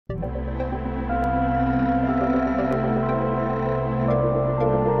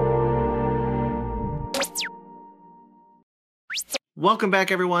Welcome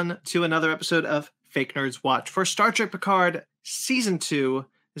back, everyone, to another episode of Fake Nerds Watch for Star Trek Picard Season 2.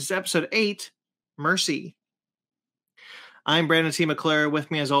 This is Episode 8, Mercy. I'm Brandon T. McClure.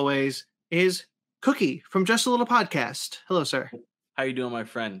 With me, as always, is Cookie from Just a Little Podcast. Hello, sir. How you doing, my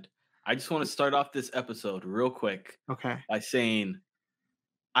friend? I just want to start off this episode real quick by saying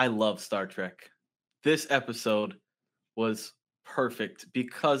I love Star Trek. This episode was perfect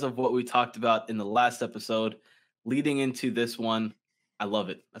because of what we talked about in the last episode leading into this one. I love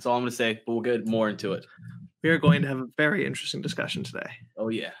it. That's all I'm going to say, but we'll get more into it. We are going to have a very interesting discussion today. Oh,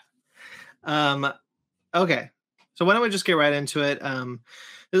 yeah. Okay. So why don't we just get right into it? It's a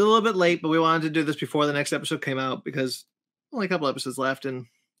little bit late, but we wanted to do this before the next episode came out because only a couple episodes left, and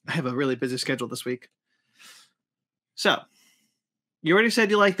I have a really busy schedule this week. So, you already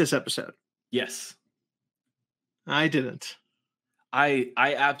said you liked this episode. Yes. I didn't. I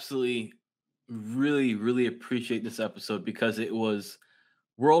absolutely really appreciate this episode because it was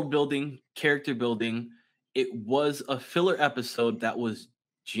world building, character building. It was a filler episode that was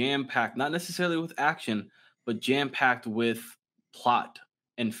jam-packed, not necessarily with action, but jam-packed with plot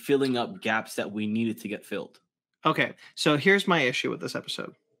and filling up gaps that we needed to get filled. Okay, so here's my issue with this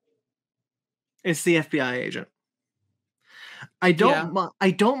episode. It's the FBI agent. I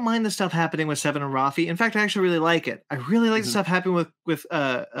don't mind the stuff happening with Seven and Rafi. In fact, I actually really like it. I really like the stuff happening with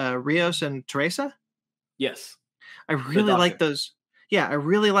Rios and Teresa. Yes. I really like those. Yeah, I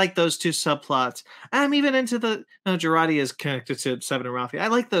really like those two subplots. I'm even into the Girardi is connected to Seven and Rafi. I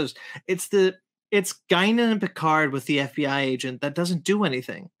like those. It's Guinan and Picard with the FBI agent that doesn't do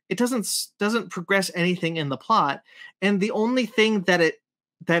anything. It doesn't progress anything in the plot, and the only thing that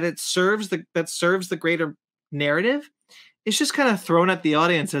it serves the greater narrative is just kind of thrown at the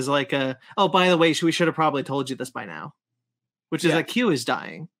audience as like oh, by the way, we should have probably told you this by now, which is that Q is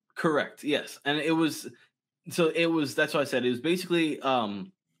dying. Correct. Yes, and that's why I said it was basically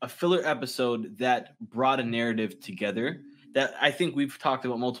a filler episode that brought a narrative together that I think we've talked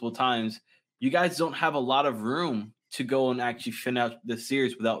about multiple times. You guys don't have a lot of room to go and actually finish out the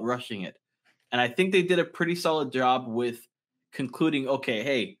series without rushing it. And I think they did a pretty solid job with concluding, okay,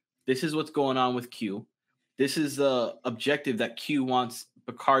 hey, this is what's going on with Q. This is the objective that Q wants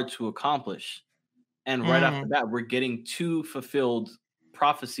Picard to accomplish. And right after that, we're getting 2 fulfilled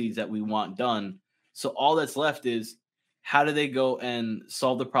prophecies that we want done. So all that's left is how do they go and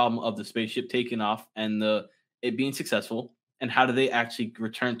solve the problem of the spaceship taking off and it being successful, and how do they actually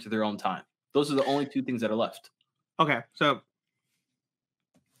return to their own time? Those are the only 2 things that are left. Okay, so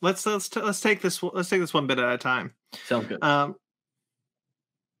let's take this one bit at a time. Sounds good.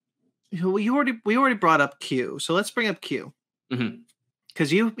 We already brought up Q, so let's bring up Q.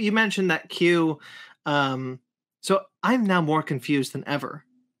 Because you mentioned that Q. So I'm now more confused than ever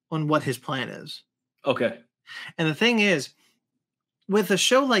on what his plan is. Okay. And the thing is, with a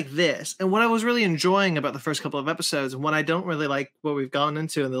show like this, and what I was really enjoying about the first couple of episodes, and what I don't really like what we've gone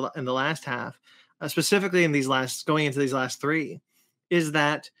into in the last half, specifically going into these last 3, is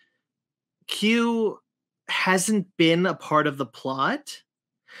that Q hasn't been a part of the plot.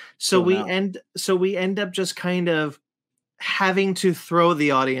 So we end up just kind of having to throw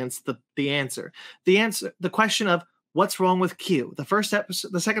the audience the answer. The question of what's wrong with Q.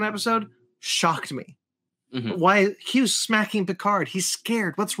 The second episode shocked me. Why Q's smacking Picard? He's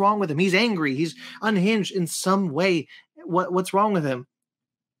scared. What's wrong with him? He's angry. He's unhinged in some way. What's wrong with him?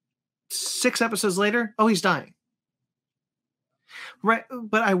 6 episodes later, oh, he's dying. Right,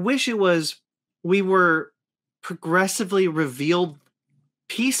 but I wish we were progressively revealed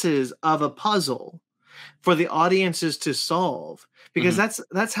pieces of a puzzle for the audiences to solve, because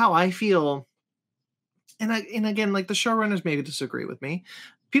that's how I feel. And again, like, the showrunners may disagree with me.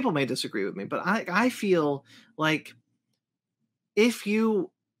 People may disagree with me, but I feel like if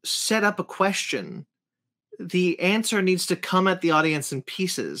you set up a question, the answer needs to come at the audience in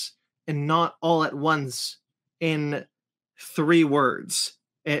pieces and not all at once in 3 words.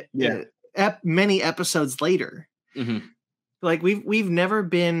 Many episodes later. Like we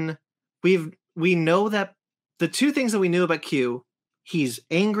know that the 2 things that we knew about Q, he's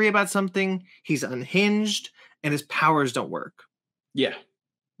angry about something, he's unhinged, and his powers don't work. Yeah.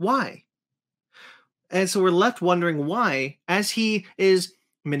 Why? And so we're left wondering why, as he is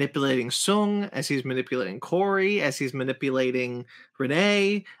manipulating Sung, as he's manipulating Corey, as he's manipulating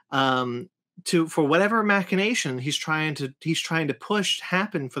Renee, for whatever machination he's trying to push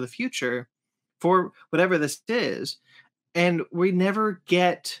happen for the future, for whatever this is, and we never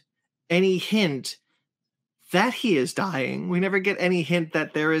get any hint that he is dying. We never get any hint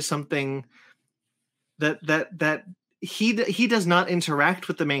that there is something that he does not interact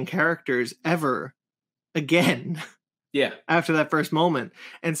with the main characters ever again Yeah. after that first moment.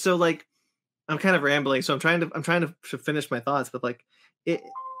 And so like I'm kind of rambling, so I'm trying to finish my thoughts, but like it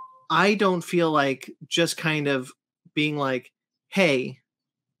I don't feel like just kind of being like, "Hey,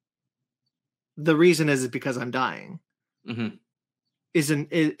 the reason is because I'm dying." Mm-hmm.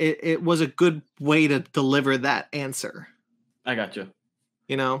 It was a good way to deliver that answer. I gotcha.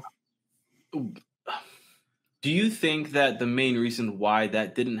 You know? Do you think that the main reason why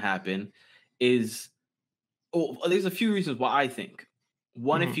that didn't happen is there's a few reasons why I think.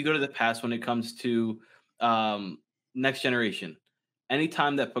 One, if Mhm. you go to the past when it comes to um, Next Generation,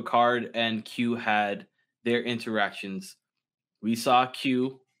 anytime that Picard and Q had their interactions, we saw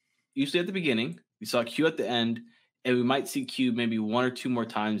Q usually at the beginning, we saw Q at the end, and we might see Q maybe one or two more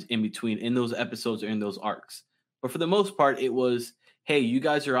times in between in those episodes or in those arcs. But for the most part, it was, hey, you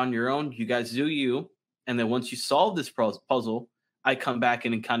guys are on your own, you guys do you. And then once you solve this puzzle, I come back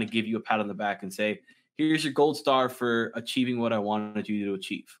in and kind of give you a pat on the back and say, here's your gold star for achieving what I wanted you to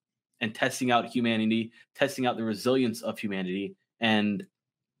achieve and testing out humanity, testing out the resilience of humanity, and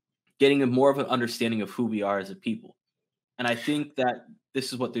getting a more of an understanding of who we are as a people. And I think that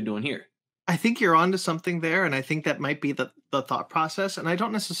this is what they're doing here. I think you're onto something there, and I think that might be the thought process. And I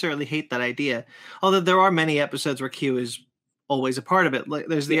don't necessarily hate that idea, although there are many episodes where Q is always a part of it. Like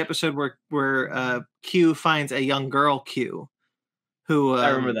there's the Yeah, episode where Q finds a young girl Q, who I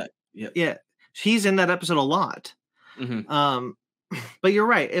remember that. Yep. yeah, he's in that episode a lot. Mhm. Um, but you're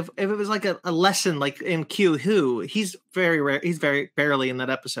right. If it was like a lesson, like in Q, who he's very rare, he's very barely in that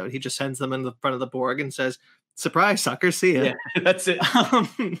episode. He just sends them in the front of the Borg and says, "Surprise, sucker, see ya." Yeah, that's it.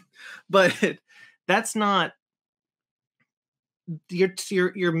 But that's not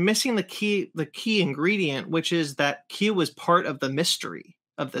you're missing the key ingredient, which is that Q was part of the mystery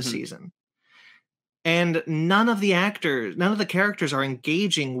of the Mhm. season. And none of the characters are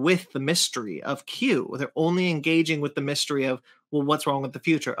engaging with the mystery of Q. They're only engaging with the mystery of, well, what's wrong with the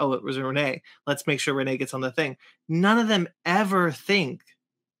future? Oh, it was Renee. Let's make sure Renee gets on the thing. None of them ever think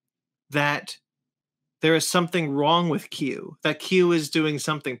that there is something wrong with Q, that Q is doing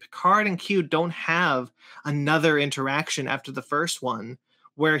something. Picard and Q don't have another interaction after the first one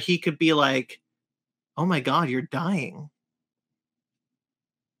where he could be like, oh my God, you're dying.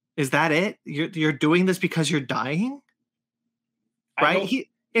 Is that it? You're doing this because you're dying? I Right?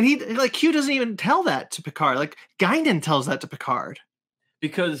 don't He like Q doesn't even tell that to Picard. Like Guinan tells that to Picard.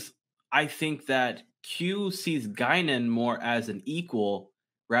 because I think that Q sees Guinan more as an equal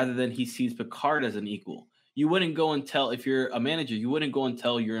rather than he sees Picard as an equal. You wouldn't go and tell if you're a manager, you wouldn't go and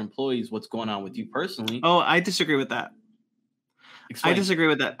tell your employees what's going on with you personally. Oh, I disagree with that. I Explain. disagree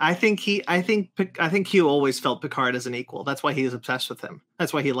with that. I think Q always felt Picard as an equal. That's why he is obsessed with him.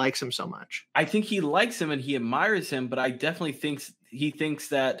 That's why he likes him so much. I think he likes him and he admires him, but I definitely thinks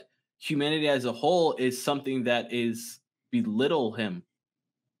that humanity as a whole is something that is belittle him.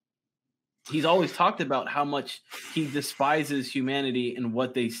 He's always talked about how much he despises humanity and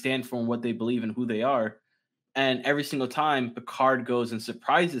what they stand for and what they believe and who they are. And every single time Picard goes and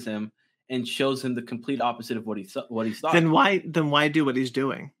surprises him and shows him the complete opposite of what he's thought. Then why do what he's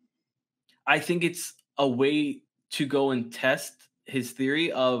doing? I think it's a way to go and test his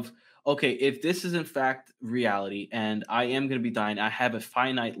theory of, okay, if this is in fact reality and I am going to be dying, I have a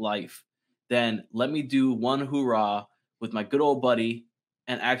finite life, then let me do one hoorah with my good old buddy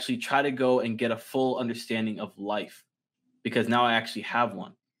and actually try to go and get a full understanding of life because now I actually have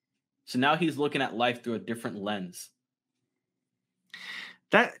one. So now he's looking at life through a different lens.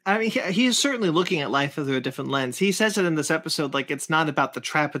 That I mean, he is certainly looking at life through a different lens. He says it in this episode, like it's not about the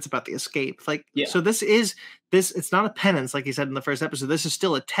trap; it's about the escape. Like, Yeah. so this is this. It's not a penance, like he said in the first episode. This is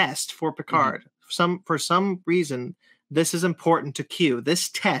still a test for Picard. For some reason, this is important to Q. This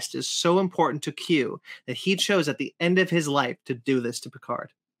test is so important to Q that he chose at the end of his life to do this to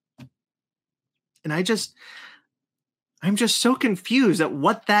Picard. And I'm just so confused at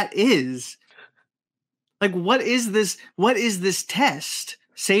what that is. Like, what is this? What is this test?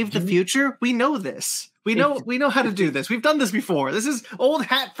 Save the future? We know this. We know how to do this. We've done this before. This is old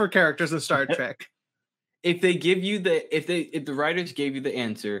hat for characters in Star Trek. If they give you if the writers gave you the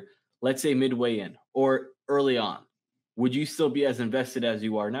answer, let's say midway in or early on, would you still be as invested as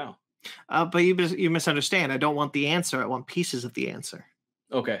you are now? But you misunderstand. I don't want the answer. I want pieces of the answer.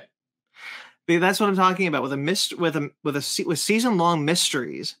 Okay. That's what I'm talking about with season long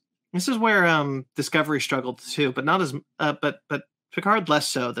mysteries. This is where Discovery struggled too, but not as but Picard less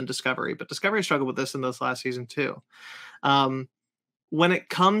so than Discovery. But Discovery struggled with this in this last season too. When it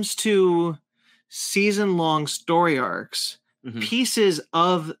comes to season-long story arcs, pieces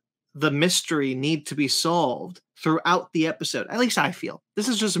of the mystery need to be solved throughout the episode. At least I feel. This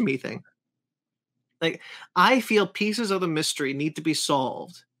is just a me thing. Like, I feel pieces of the mystery need to be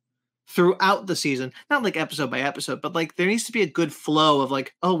solved throughout the season, not like episode by episode, but like there needs to be a good flow of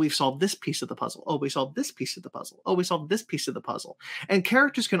like, oh, we've solved this piece of the puzzle. Oh, we solved this piece of the puzzle. Oh, we solved this piece of the puzzle. And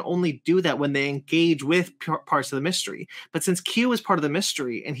characters can only do that when they engage with parts of the mystery. But since Q is part of the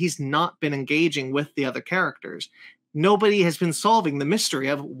mystery and he's not been engaging with the other characters, nobody has been solving the mystery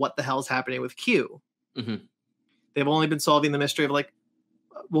of what the hell is happening with Q. They've only been solving the mystery of like,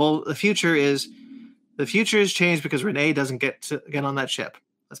 well, the future is changed because Renee doesn't get on that ship.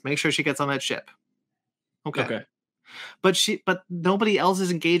 Let's make sure she gets on that ship. Okay. But nobody else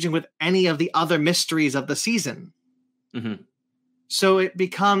is engaging with any of the other mysteries of the season. So it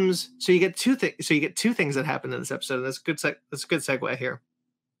becomes, so you get two things. So you get two things that happen in this episode. And that's a good segue here.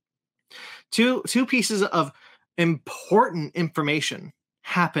 Two pieces of important information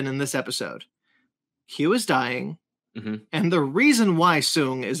happen in this episode. Q is dying, and the reason why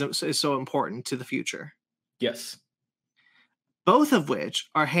Sung is so important to the future. Yes. Both of which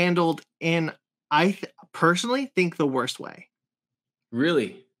are handled in, I personally think, the worst way.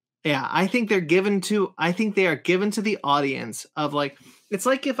 Really? Yeah, I think they are given to the audience of like, it's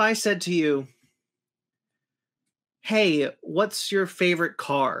like if I said to you, hey, what's your favorite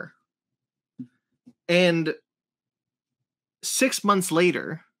car? And 6 months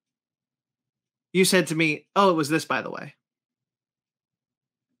later, you said to me, oh, it was this, by the way.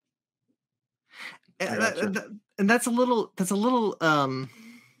 And that's a little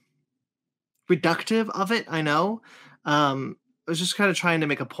reductive of it, I know. I was just kind of trying to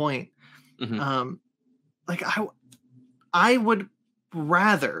make a point. Like I would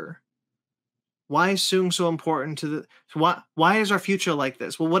rather, why is Sung so important to the why is our future like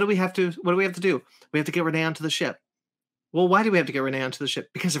this? Well, what do we have to do? We have to get Renee onto the ship. Well, why do we have to get Renee onto the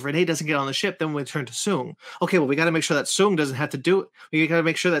ship? Because if Renee doesn't get on the ship, then we turn to Sung. Okay, well, we got to make sure that Sung doesn't have to do it. We got to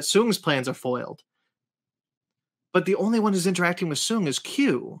make sure that Sung's plans are foiled. But the only one who's interacting with Sung is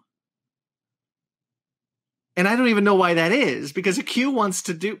Q. And I don't even know why that is, because if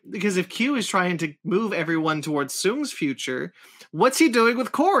Q is trying to move everyone towards Sung's future, what's he doing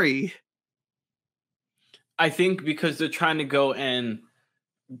with Corey? I think because they're trying to go and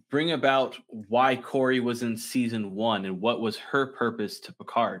bring about why Corey was in season 1 and what was her purpose to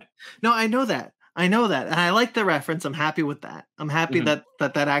Picard. No, I know that. And I like the reference. I'm happy with that. I'm happy that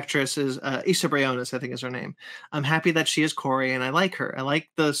actress is Issa Briones, I think is her name. I'm happy that she is Corey, and I like her. I like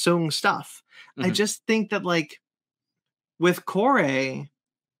the Sung stuff. I just think that, like, with Corey,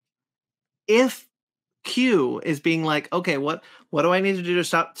 if Q is being like, okay, what do I need to do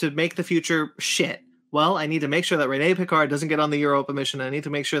to make the future shit? Well, I need to make sure that Rene Picard doesn't get on the Europa mission. I need to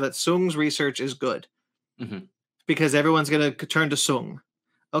make sure that Sung's research is good. Because everyone's going to turn to Sung.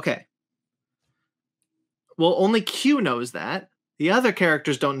 Okay. Well, only Q knows that. The other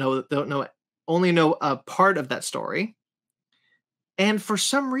characters don't know, only know a part of that story. And for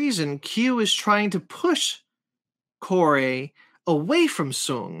some reason, Q is trying to push Corey away from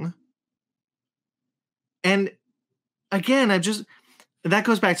Sung. And again, that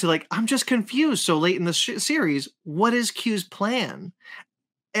goes back to like, I'm just confused so late in the series. What is Q's plan?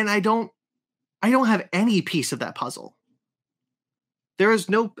 And I don't have any piece of that puzzle. There is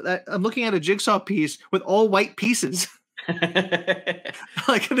no, I'm looking at a jigsaw piece with all white pieces.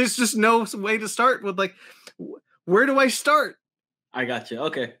 Like, there's just no way to start with, like, where do I start? I got you.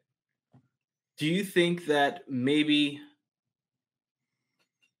 Okay. Do you think that maybe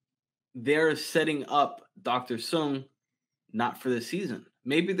they're setting up Dr. Sung not for the season?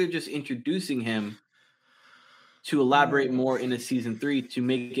 Maybe they're just introducing him to elaborate more in a season 3 to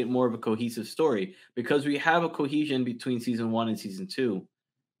make it more of a cohesive story, because we have a cohesion between season 1 and season 2.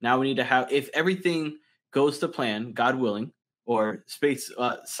 Now we need to have, if everything goes to plan, God willing, or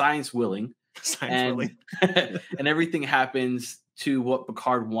science willing, and everything happens to what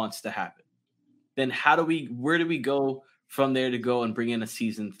Picard wants to happen, then where do we go from there to go and bring in a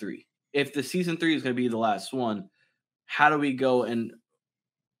season 3? If the season 3 is going to be the last one, how do we go and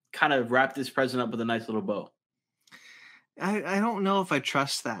kind of wrap this present up with a nice little bow? I don't know if I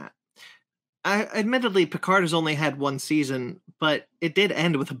trust that. Admittedly, Picard has only had one season, but it did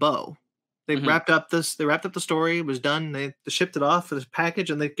end with a bow. They wrapped up the story. It was done. They shipped it off for this package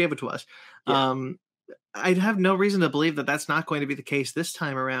and they gave it to us. Yeah. I have no reason to believe that that's not going to be the case this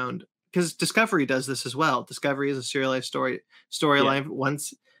time around, because Discovery does this as well. Discovery is a serialized storyline.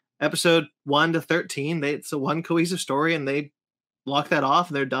 Once episode 1 to 13, it's a one cohesive story, and they lock that off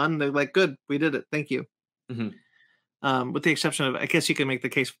and they're done. They're like, good, we did it. Thank you. with the exception of, I guess you can make the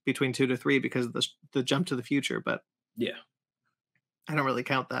case between 2 to 3 because of the jump to the future, but Yeah. I don't really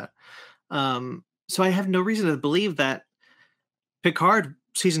count that. So I have no reason to believe that Picard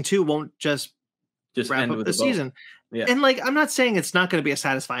season 2 won't just Just wrap end up with the a bow. season. Yeah. And like, I'm not saying it's not going to be a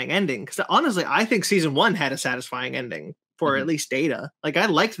satisfying ending, because honestly, I think season 1 had a satisfying ending for at least Data. Like, I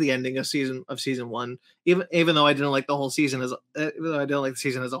liked the ending of season 1, even though I didn't like the whole season even though I didn't like the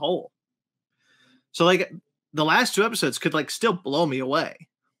season as a whole. So like, the last 2 episodes could like still blow me away.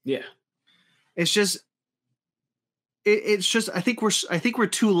 Yeah. It's just, I think we're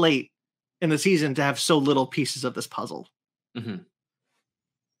too late in the season to have so little pieces of this puzzle. Mm-hmm.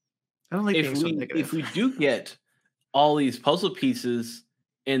 I don't like being so negative. If we do get all these puzzle pieces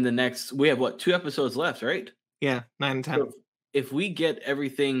in the next, we have what, 2 episodes left, right? Yeah, 9 and 10. So if we get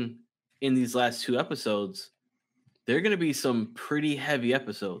everything in these last 2 episodes, they're going to be some pretty heavy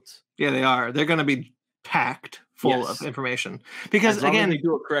episodes. Yeah, they are. They're going to be packed full of information, because as long again, as they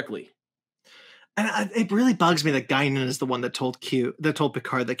do it correctly. And it really bugs me that Guinan is the one that told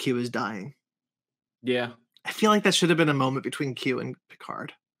Picard that Q is dying. Yeah. I feel like that should have been a moment between Q and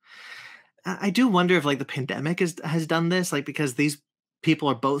Picard. I do wonder if like the pandemic has done this, like, because these people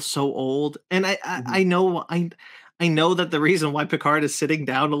are both so old. And I know that the reason why Picard is sitting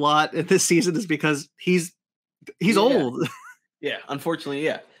down a lot in this season is because he's old. Yeah, unfortunately,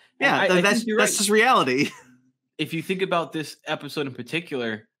 yeah. Yeah, that's just reality. If you think about this episode in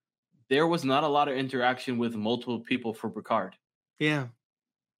particular, there was not a lot of interaction with multiple people for Picard. Yeah.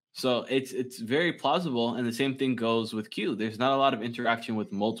 So it's very plausible, and the same thing goes with Q. There's not a lot of interaction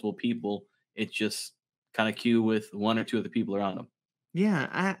with multiple people. It's just kind of Q with 1 or 2 of the people around him.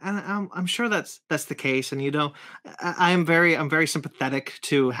 Yeah, I'm sure that's the case, and I'm very sympathetic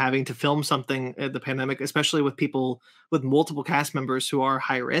to having to film something at the pandemic, especially with people with multiple cast members who are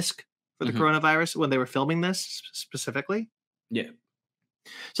high risk for the coronavirus when they were filming this specifically. Yeah.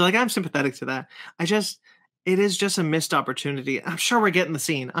 So like, I'm sympathetic to that. It is just a missed opportunity. I'm sure we're getting the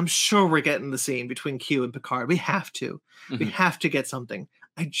scene. I'm sure we're getting the scene between Q and Picard. We have to. We have to get something.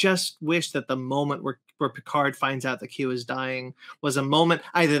 I just wish that the moment where Picard finds out that Q is dying was a moment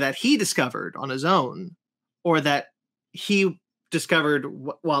either that he discovered on his own, or that he discovered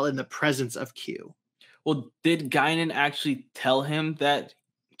while in the presence of Q. Well, did Guinan actually tell him that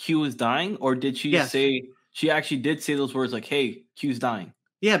Q was dying, or did she say, she actually did say those words like, "Hey, Q's dying"?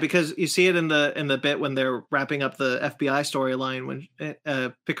 Yeah, because you see it in the bit when they're wrapping up the FBI storyline,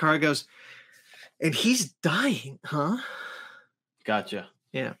 when Picard goes, "And he's dying, huh?" Gotcha.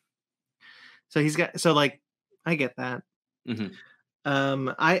 Yeah. So I get that.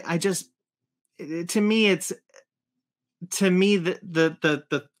 I just, to me, the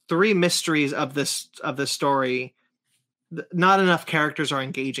 3 mysteries of this story, not enough characters are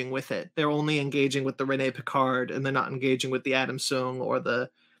engaging with it. They're only engaging with the Rene Picard, and they're not engaging with the Adam Sung or the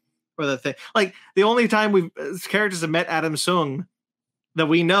thing. Like, the only time characters have met Adam Sung that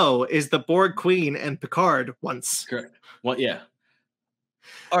we know is the Borg Queen and Picard once. Correct. Well, yeah.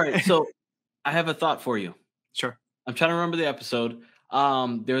 All right, so I have a thought for you. Sure. I'm trying to remember the episode.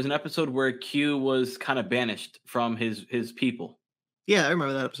 There was an episode where Q was kind of banished from his people. Yeah, I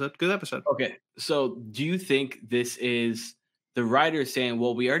remember that episode. Good episode. Okay, so do you think this is the writer saying,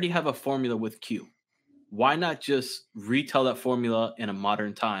 well, we already have a formula with Q. Why not just retell that formula in a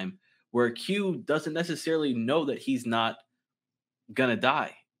modern time where Q doesn't necessarily know that he's not going to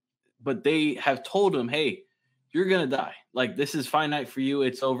die, but they have told him, hey, you're going to die. Like, this is finite for you.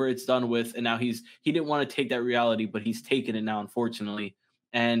 It's over. It's done with. And now he didn't want to take that reality, but he's taken it now, unfortunately.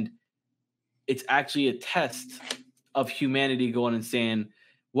 And it's actually a test of humanity going and saying,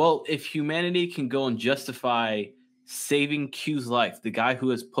 well, if humanity can go and justify saving Q's life, the guy who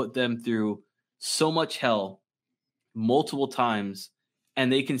has put them through so much hell multiple times, and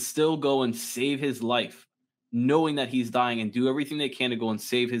they can still go and save his life, knowing that he's dying, and do everything they can to go and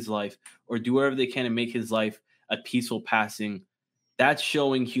save his life, or do whatever they can to make his life a peaceful passing, that's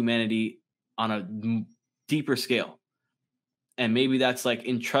showing humanity on a deeper scale. And maybe that's like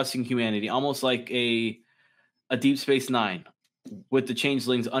entrusting humanity, almost like a Deep Space Nine, with the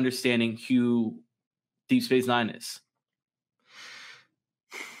changelings understanding who Deep Space Nine is.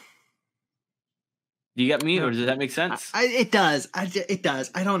 Do you get me, or does that make sense? It does. It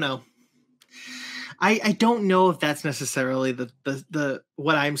does. I don't know. I don't know if that's necessarily the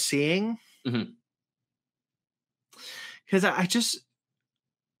what I'm seeing. Because I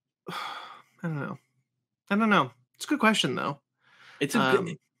don't know. It's a good question, though.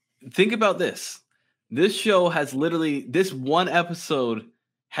 Think about this. This show has literally, this one episode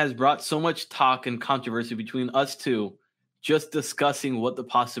has brought so much talk and controversy between us two, just discussing what the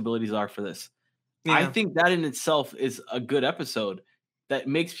possibilities are for this. I Yeah, think that in itself is a good episode that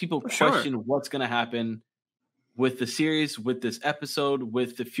makes people for sure. question what's going to happen with the series, with this episode,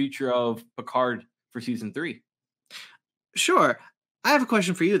 with the future of Picard for season 3. Sure. I have a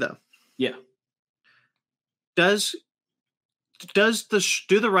question for you though. Yeah. Does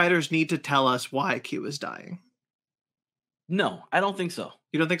do the writers need to tell us why Q is dying? No, I don't think so.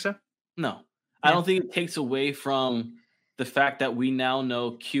 You don't think so? No. I Yeah. don't think it takes away from the fact that we now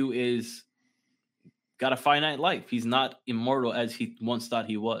know Q is got a finite life. He's not immortal as he once thought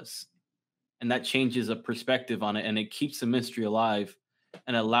he was. And that changes a perspective on it, and it keeps the mystery alive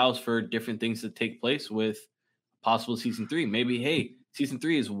and allows for different things to take place with possible season 3. Maybe, hey, season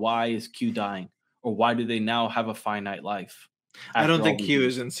 3 is why is Q dying? Or why do they now have a finite life? I don't think these Q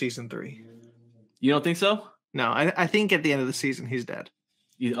years? is in season 3. You don't think so? No, I think at the end of the season he's dead.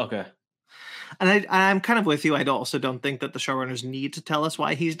 Okay. And I'm kind of with you. I also don't think that the showrunners need to tell us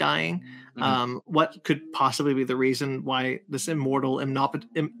why he's dying. What could possibly be the reason why this immortal,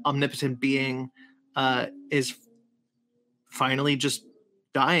 omnipotent being is finally just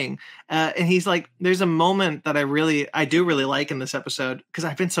dying? And he's like, there's a moment that I do really like in this episode, because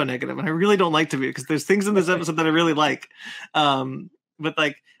I've been so negative and I really don't like to be, because there's things in this episode that I really like. But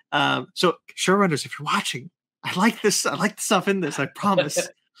like, so showrunners, if you're watching, I like the stuff in this, I promise.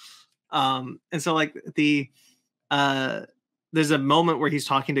 And so like there's a moment where he's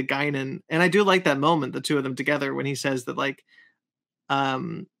talking to Guinan, and I do like that moment, the two of them together, when he says that like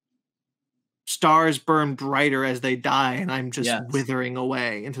stars burn brighter as they die, and I'm just withering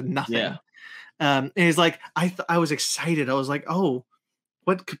away into nothing. Yeah. And he's like, I was excited. I was like, oh,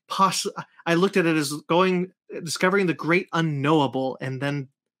 what could possibly? I looked at it as discovering the great unknowable, and then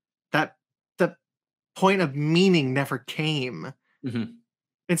that point of meaning never came.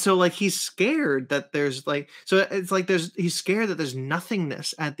 And so like he's scared that there's like, so it's like he's scared that there's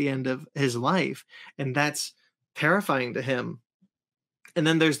nothingness at the end of his life, and that's terrifying to him. And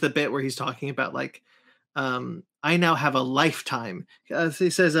then there's the bit where he's talking about like, I now have a lifetime. He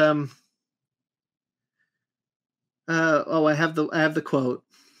says, I have the quote.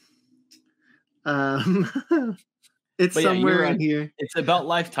 It's somewhere in here. It's about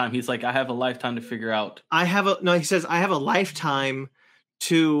lifetime. He's like, I have a lifetime to figure out. He says, I have a lifetime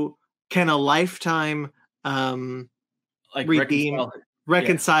can a lifetime like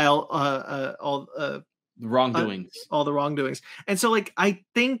reconcile all the wrongdoings. All the wrongdoings. And so like I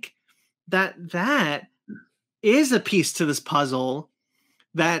think that is a piece to this puzzle.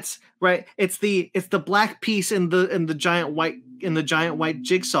 That's right. It's the black piece in the giant white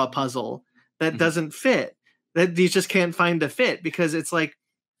jigsaw puzzle that doesn't fit. That you just can't find a fit, because it's like,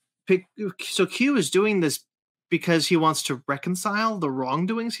 so Q is doing this because he wants to reconcile the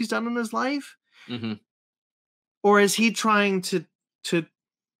wrongdoings he's done in his life, or is he trying to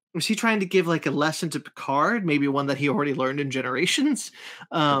give like a lesson to Picard, maybe one that he already learned in Generations?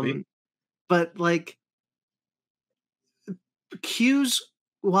 But like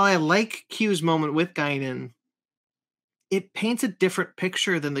while I like Q's moment with Guinan, it paints a different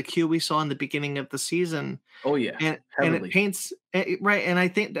picture than the Q we saw in the beginning of the season. Oh yeah, and it paints right. And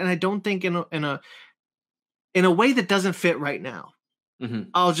I don't think in a way that doesn't fit right now.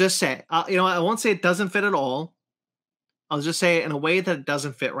 I'll just say, I won't say it doesn't fit at all. I'll just say it in a way that it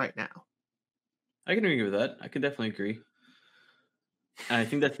doesn't fit right now. I can agree with that. I can definitely agree. And I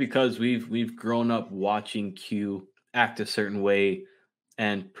think that's because we've grown up watching Q act a certain way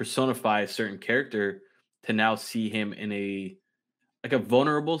and personify a certain character, to now see him in a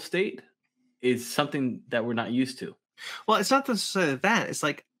vulnerable state is something that we're not used to. Well, it's not necessarily that. It's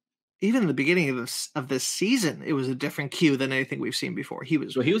like, even in the beginning of this season, it was a different Q than anything we've seen before. He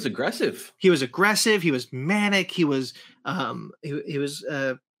was aggressive. He was aggressive. He was manic. He was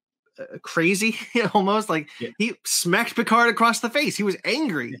crazy almost. Like he smacked Picard across the face. He was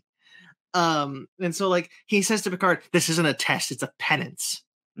angry. And so like he says to Picard, "This isn't a test. It's a penance."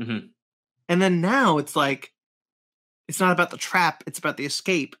 And then now it's like, it's not about the trap. It's about the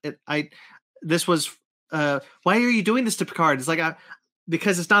escape. This was why are you doing this to Picard? It's like,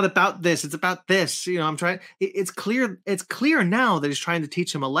 because it's not about this. It's about this. I'm trying. It's clear. It's clear now that he's trying to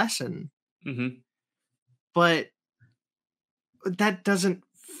teach him a lesson. But that doesn't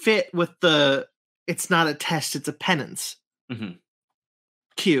fit with it's not a test. It's a penance.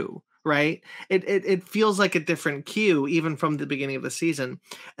 Q, right? It feels like a different Q even from the beginning of the season.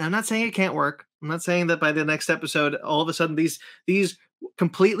 And I'm not saying it can't work. I'm not saying that by the next episode, all of a sudden these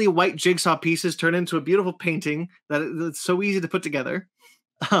completely white jigsaw pieces turn into a beautiful painting it's so easy to put together.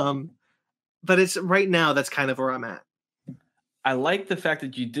 But it's right now, that's kind of where I'm at. I like the fact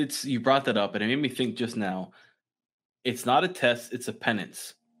that you brought that up, and it made me think just now. It's not a test, it's a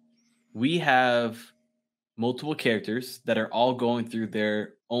penance. we have multiple characters that are all going through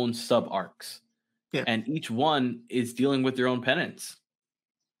their own sub arcs, Yeah. and each one is dealing with their own penance.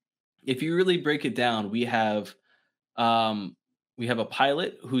 If you really break it down, um, we have a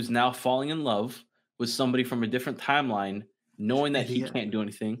pilot who's now falling in love with somebody from a different timeline, knowing that he Idiot. can't do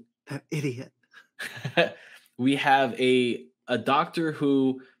anything. That idiot. We have a doctor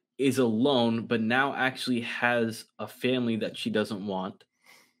who is alone, but now actually has a family that she doesn't want.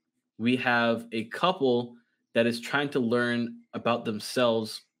 We have a couple that is trying to learn about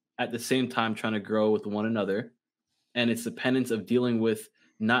themselves at the same time trying to grow with one another. And it's the penance of dealing with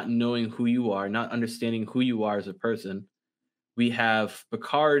not knowing who you are, not understanding who you are as a person. We have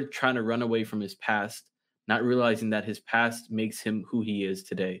Picard trying to run away from his past, not realizing that his past makes him who he is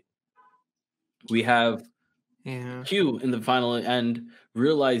today. We have Q in the final end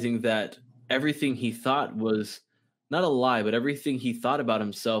realizing that everything he thought was not a lie, but everything he thought about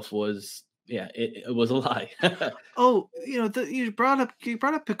himself was, it was a lie. Oh, you brought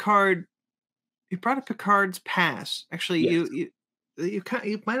up Picard. You brought up Picard's past. Actually, Yes. you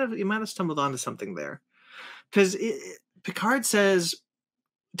might have stumbled onto something there, because Picard says,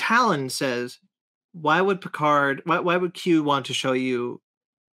 Talon says, why would Q want to show you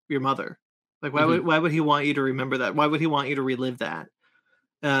your mother? Like, why would he want you to remember that? Why would he want you to relive that?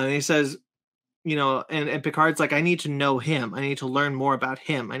 And he says, and Picard's like, I need to know him. I need to learn more about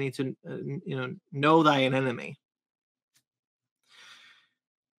him. I need to, know thine enemy.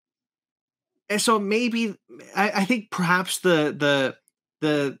 And so maybe I think perhaps the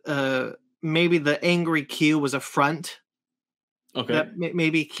maybe the angry Q was a front. Okay. That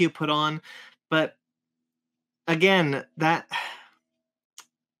maybe Q put on, but again, that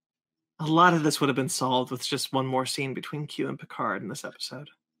a lot of this would have been solved with just one more scene between Q and Picard in this episode.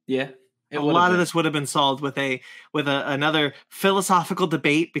 Yeah. A lot of this would have been solved with another philosophical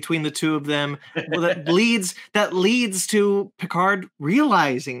debate between the two of them that leads to Picard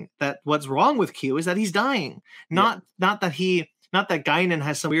realizing that what's wrong with Q is that he's dying. Not that Guinan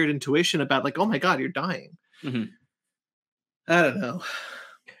has some weird intuition about, like, oh my God, you're dying. Mm-hmm. I don't know.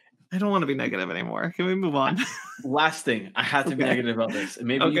 I don't want to be negative anymore. Can we move on? Last thing, I have to be negative about this. And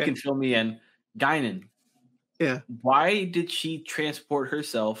maybe you can fill me in. Guinan. Yeah. Why did she transport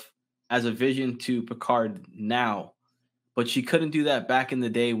herself as a vision to Picard now, but she couldn't do that back in the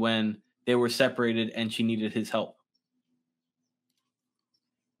day when they were separated and she needed his help?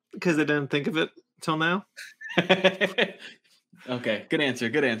 Because they didn't think of it till now. Okay, good answer.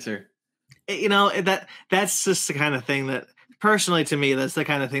 That's just the kind of thing that, personally, to me, that's the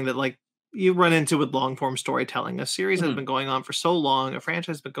kind of thing that, like, you run into with long form storytelling. A series has been going on for so long, a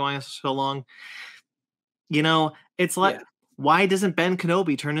franchise has been going on for so long. It's like, why doesn't Ben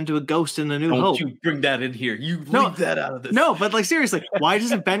Kenobi turn into a ghost in A New Hope? Don't you bring that in here. You leave that out of this. No, but, like, seriously, why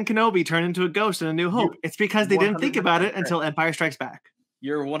doesn't Ben Kenobi turn into a ghost in A New Hope? It's because they didn't think about it until Empire Strikes Back.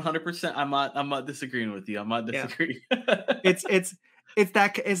 You're 100%. I'm not disagreeing with you. I'm not disagreeing.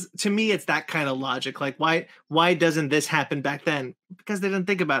 To me, it's that kind of logic. Like, why doesn't this happen back then? Because they didn't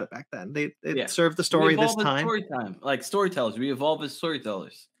think about it back then. It served the story this time. Like storytellers, we evolve as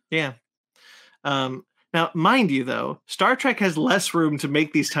storytellers. Yeah. Now, mind you, though, Star Trek has less room to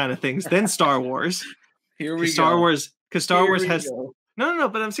make these kind of things than Star Wars. Here we go. Star Wars has no.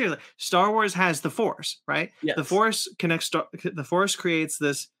 But I'm serious. Star Wars has the Force, right? Yes. The Force connects. The Force creates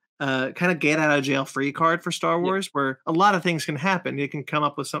this kind of get out of jail free card for Star Wars, where a lot of things can happen. You can come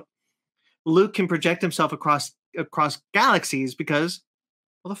up with some. Luke can project himself across galaxies because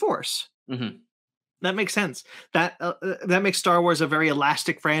of the Force. Mm-hmm. That makes sense. That makes Star Wars a very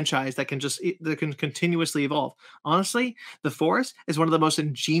elastic franchise that can continuously evolve. Honestly, the Force is one of the most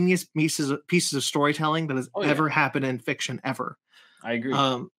ingenious pieces of storytelling that has ever happened in fiction ever. I agree.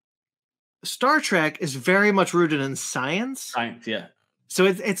 Star Trek is very much rooted in science. Yeah. So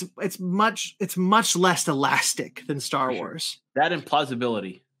it's much less elastic than Star Wars. That and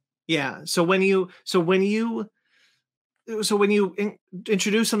plausibility. Yeah. So when you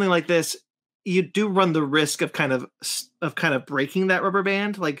introduce something like this, you do run the risk of kind of breaking that rubber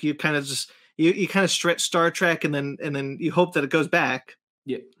band. Like, you kind of just you kind of stretch Star Trek and then you hope that it goes back.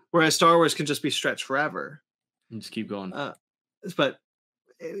 Yeah. Whereas Star Wars can just be stretched forever. And just keep going. But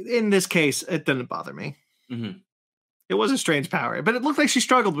in this case, it didn't bother me. Mm-hmm. It was a strange power, but it looked like she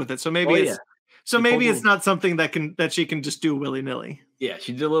struggled with it. So maybe it's not something that she can just do willy nilly. Yeah,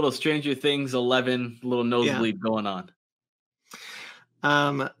 she did a little Stranger Things 11, little nosebleed going on.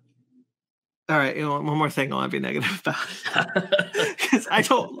 All right, one more thing I want to be negative about, because I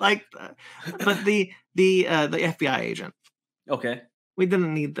don't like that. But the FBI agent. Okay. We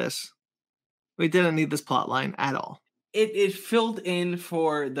didn't need this. We didn't need this plot line at all. it filled in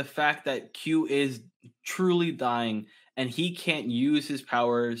for the fact that Q is truly dying and he can't use his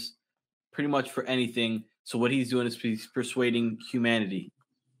powers pretty much for anything. So what he's doing is he's persuading humanity.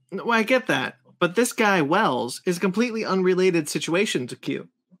 Well, I get that, but this guy Wells is a completely unrelated situation to Q.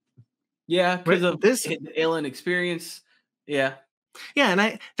 Yeah, because Right? of the alien experience. Yeah. Yeah,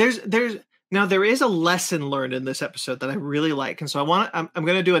 and there's now there is a lesson learned in this episode that I really like, and so I'm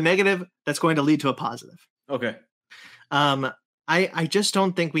going to do a negative that's going to lead to a positive. Okay. I just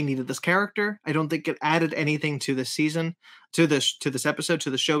don't think we needed this character. I don't think it added anything to this season, to this episode, to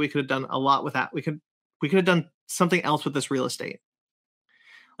the show. We could have done a lot with that. We could have done something else with this real estate,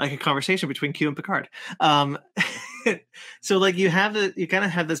 like a conversation between Q and Picard. So like you kind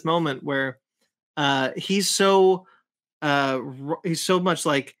of have this moment where he's so much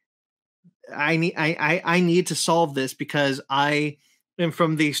like I need to solve this because I am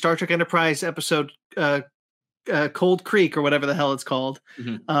from the Star Trek Enterprise episode Cold Creek or whatever the hell it's called.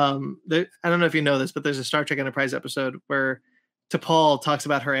 Mhm. I don't know if you know this, but there's a Star Trek Enterprise episode where T'Pol talks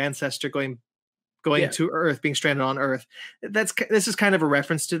about her ancestor going to Earth, being stranded on Earth. This is kind of a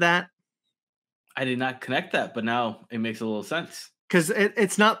reference to that. I did not connect that, but now it makes a little sense. Because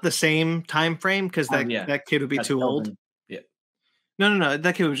it's not the same time frame, because that kid would be too old. Yeah. No,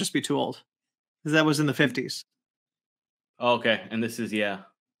 that kid would just be too old. Because that was in the 50s. Okay, and this is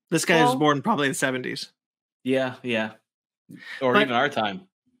This guy was born probably in the 70s. Yeah. Or even our time.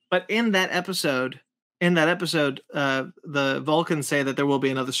 But in that episode, the Vulcans say that there will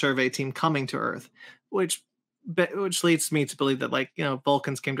be another survey team coming to Earth, which leads me to believe that, like, you know,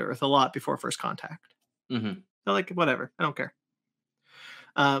 Vulcans came to Earth a lot before First Contact. Mm-hmm. So, like, whatever, I don't care.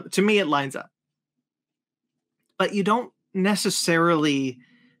 To me, it lines up. But you don't necessarily,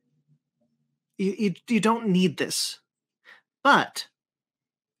 you don't need this. But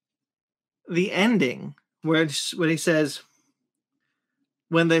the ending where he says,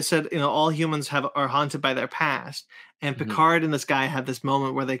 when they said, you know, all humans are haunted by their past, and Picard and this guy have this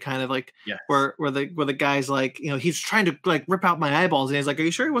moment where they kind of like, where the guy's like, you know, he's trying to like rip out my eyeballs, and he's like, are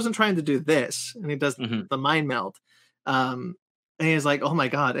you sure he wasn't trying to do this? And he does the mind meld. And he's like, oh my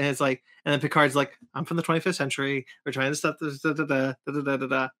God. And it's like, and then Picard's like, I'm from the 25th century. We're trying to stop this, trying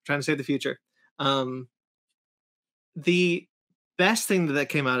to save the future. The best thing that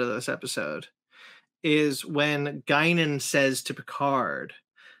came out of this episode is when Guinan says to Picard,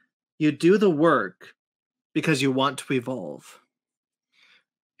 you do the work because you want to evolve.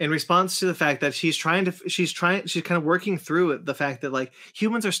 In response to the fact that she's kind of working through it, the fact that like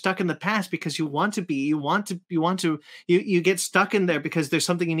humans are stuck in the past because you get stuck in there because there's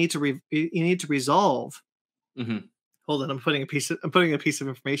something you need to resolve. Mm-hmm. Hold on, I'm putting a piece of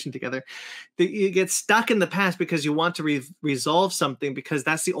information together. You get stuck in the past because you want to resolve something, because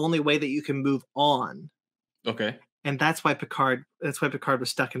that's the only way that you can move on. Okay. And that's why Picard was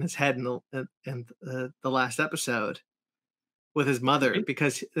stuck in his head in the last episode with his mother,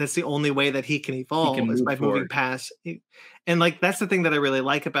 because that's the only way that he can evolve is by moving past. And like that's the thing that I really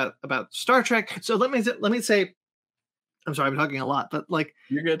like about Star Trek. So let me say, I'm sorry, I'm talking a lot, but like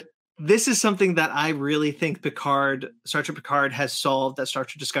you're good. This is something that I really think Star Trek Picard has solved that Star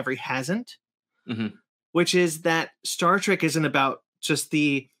Trek Discovery hasn't, which is that Star Trek isn't about just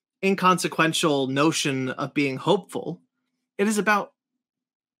the inconsequential notion of being hopeful. It is about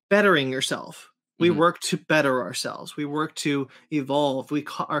bettering yourself. We work to better ourselves. We work to evolve. We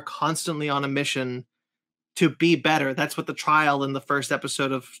are constantly on a mission to be better. That's what the trial in the first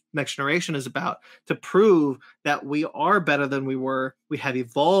episode of Next Generation is about, to prove that we are better than we were. We have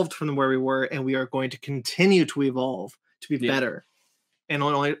evolved from where we were, and we are going to continue to evolve to be better. And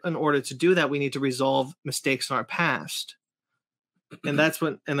in order to do that, we need to resolve mistakes in our past. And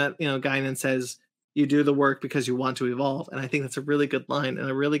Guinan says, you do the work because you want to evolve. And I think that's a really good line and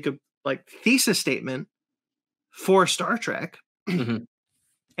a really good like thesis statement for Star Trek and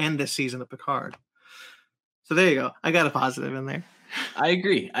this season of Picard. So there you go. I got a positive in there. I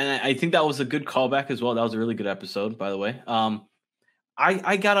agree. And I think that was a good callback as well. That was a really good episode, by the way.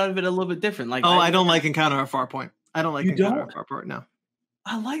 I got out of it a little bit different. Like, I don't like Encounter at Farpoint. I don't like Encounter at Farpoint. No.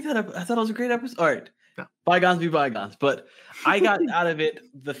 I like that. I thought it was a great episode. All right. No. Bygones be bygones. But I got out of it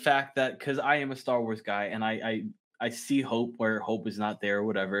the fact that, because I am a Star Wars guy, and I see hope where hope is not there or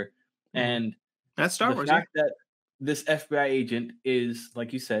whatever. And that's Star Wars. The fact that this FBI agent is,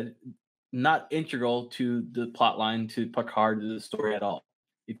 like you said, not integral to the plot line, to Picard, to the story at all.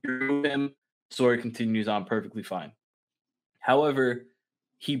 If you remove him, story continues on perfectly fine. However,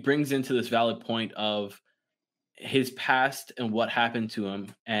 he brings into this valid point of his past and what happened to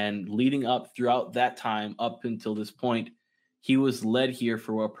him, and leading up throughout that time up until this point, he was led here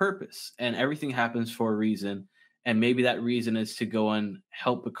for a purpose, and everything happens for a reason. and maybe that reason is to go and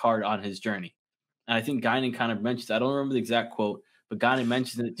help Picard on his journey. And I think Guinan kind of mentions, I don't remember the exact quote, but Guinan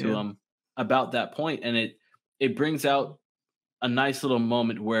mentions it to him about that point, and it brings out a nice little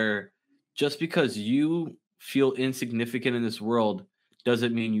moment where just because you feel insignificant in this world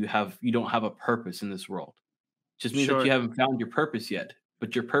doesn't mean you don't have a purpose in this world. Just means that you haven't found your purpose yet,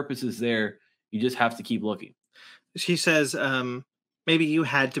 but your purpose is there. You just have to keep looking. She says, maybe you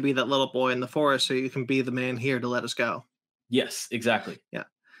had to be that little boy in the forest so you can be the man here to let us go. Yes, exactly. Yeah.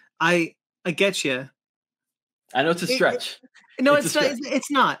 I get you. I know it's a stretch.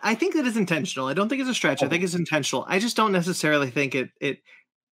 It's not. I think that is intentional. I don't think it's a stretch. Okay. I think it's intentional. I just don't necessarily think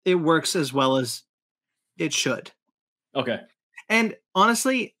it works as well as it should. Okay. And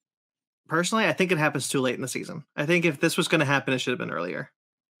honestly, personally, I think it happens too late in the season. I think if this was going to happen, it should have been earlier.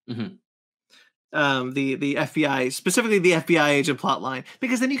 Mm-hmm. The FBI, specifically the FBI agent plot line,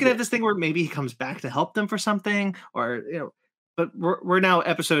 because then you can have this thing where maybe he comes back to help them for something, or but we're now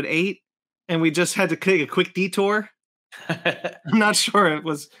episode 8 and we just had to take a quick detour. I'm not sure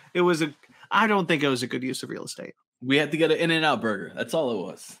I don't think it was a good use of real estate. We had to get an In-N-Out burger. That's all it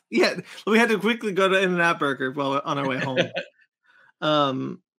was. Yeah, we had to quickly go to In-N-Out burger while on our way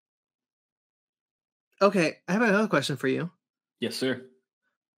home. Okay, I have another question for you. Yes, sir.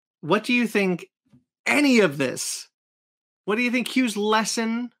 What do you think any of this? What do you think Q's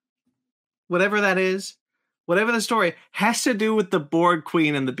lesson, whatever that is, whatever the story, has to do with the Borg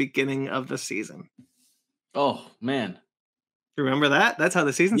Queen in the beginning of the season? Oh, man. Remember that? That's how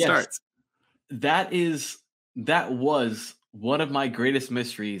the season starts. That was one of my greatest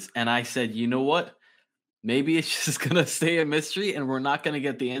mysteries. And I said, you know what? Maybe it's just going to stay a mystery and we're not going to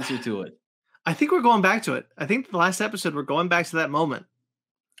get the answer to it. I think we're going back to it. I think the last episode, we're going back to that moment.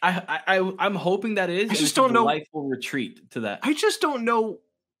 I'm hoping that is. I just don't know. Delightful retreat to that. I just don't know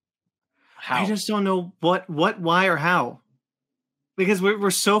how. I just don't know what, why, or how. Because we're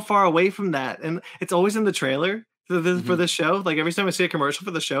so far away from that. And it's always in the trailer for this show. Like every time I see a commercial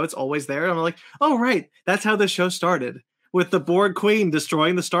for the show, it's always there. And I'm like, oh, right. That's how the show started, with the Borg Queen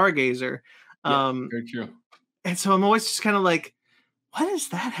destroying the Stargazer. Very true. And so I'm always just kind of like, what does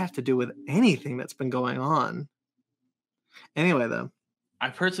that have to do with anything that's been going on? Anyway, though. I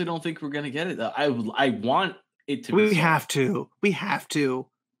personally don't think we're going to get it, though. I want it to be. We have to. We have to.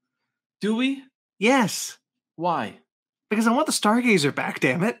 Do we? Yes. Why? Because I want the Stargazer back,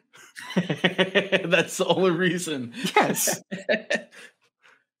 damn it. That's the only reason. Yes.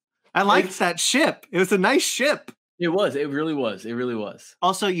 I liked that ship. It was a nice ship. It was. It really was. It really was.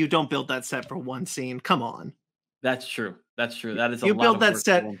 Also, you don't build that set for one scene. Come on. That's true. That's true. That is a you lot build of that work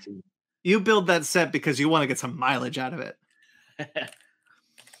set. For one scene. You build that set because you want to get some mileage out of it.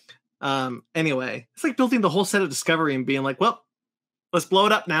 Anyway, it's like building the whole set of Discovery and being like, well, let's blow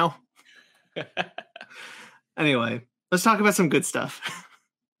it up now. Anyway, let's talk about some good stuff.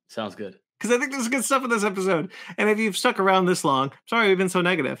 Sounds good. Because I think there's good stuff in this episode. And if you've stuck around this long, sorry we've been so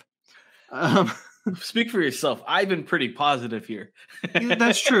negative. Speak for yourself. I've been pretty positive here.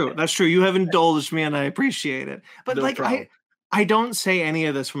 That's true. That's true. You have indulged me and I appreciate it. But no problem. I don't say any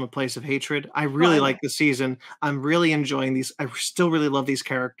of this from a place of hatred. I really like the season. I'm really enjoying these. I still really love these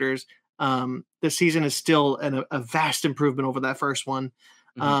characters. The season is still a vast improvement over that first one.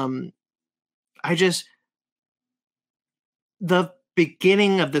 Mm-hmm. The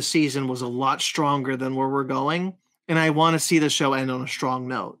beginning of the season was a lot stronger than where we're going. And I want to see the show end on a strong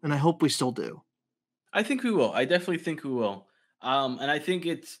note. And I hope we still do. I think we will. I definitely think we will. And I think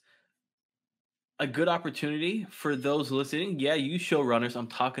it's a good opportunity for those listening. Yeah, you showrunners. I'm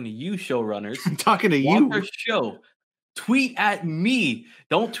talking to you, showrunners. I'm talking to you. Watch our show. Tweet at me.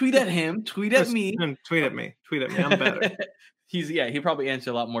 Don't tweet at him. Tweet at me. Tweet at me. Tweet at me. I'm better. He probably answers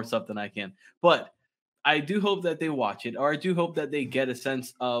a lot more stuff than I can. But I do hope that they watch it, or I do hope that they get a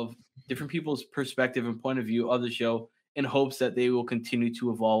sense of different people's perspective and point of view of the show, in hopes that they will continue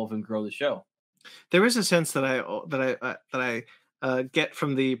to evolve and grow the show. There is a sense that I get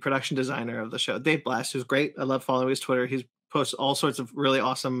from the production designer of the show, Dave Blast, who's great. I love following his Twitter. He posts all sorts of really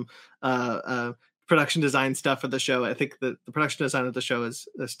awesome production design stuff for the show. I think the production design of the show is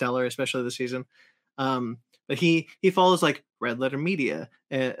stellar, especially this season. But he follows like Red Letter Media,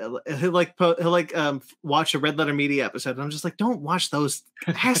 and he'll watch a Red Letter Media episode, and I'm just like, don't watch those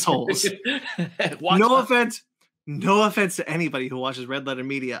assholes. No offense to anybody who watches Red Letter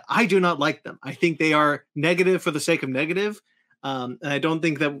Media. I do not like them. I think they are negative for the sake of negative. And I don't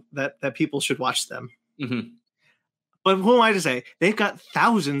think that people should watch them. Mm-hmm. But who am I to say? They've got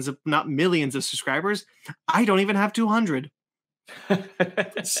thousands, if not millions, of subscribers. I don't even have 200.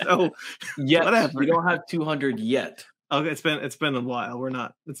 So whatever. We don't have 200 yet. Okay, it's been a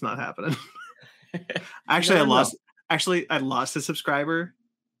while. It's not happening. You Actually, never know. I lost a subscriber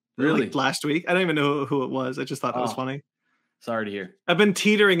like Really? last week. I don't even know who it was. I just thought that was Oh, funny. sorry to hear. I've been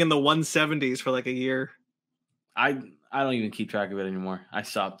teetering in the 170s for like a year. I I don't even keep track of it anymore. I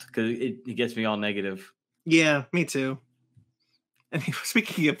stopped because it gets me all negative. Yeah, me too. And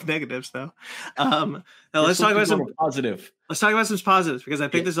speaking of negatives, though, now We're supposed to be going to positive. let's talk about some positives because I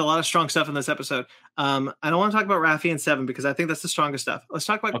think Yeah. there's a lot of strong stuff in this episode. I don't want to talk about Raffi and Seven because I think that's the strongest stuff. Let's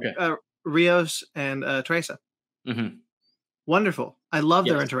talk about Okay. Rios and Teresa. Hmm. Wonderful. I love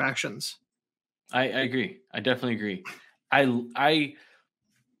their Yes, interactions. I agree. I definitely agree. I I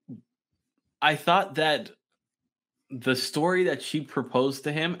I thought that the story that she proposed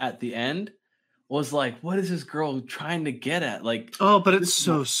to him at the end was like, what is this girl trying to get at? Like, Oh, but this it's is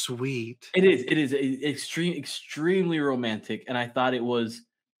so sweet. it is extremely romantic, and I thought it was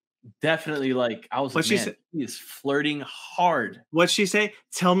definitely like I was What like, she man, said? he is flirting hard. What she say?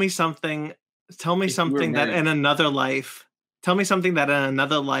 Tell me something. Tell me If we were something that married, in another life. Tell me something that in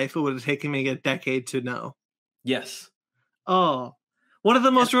another life it would have taken me a decade to know. yes, Oh, one of the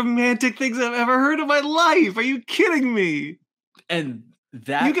and, most romantic things I've ever heard in my life. Are you kidding me? and You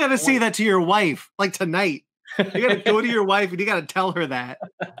that got to say point. that to your wife, like tonight. You got to go to your wife and you got to tell her that.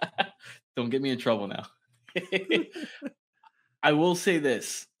 Don't get me in trouble now. I will say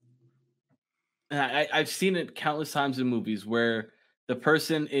this, and I've seen it countless times in movies where the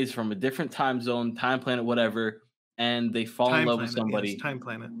person is from a different time zone, time planet, whatever, and they fall in Time love with Planet, yes, somebody. Time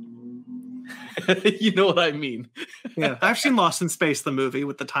Planet. You know what I mean? Yeah, I've seen Lost in Space, the movie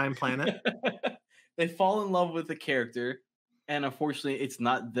with the Time Planet. They fall in love with the character, and unfortunately, it's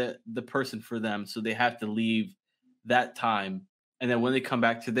not the person for them, so they have to leave that time. And then when they come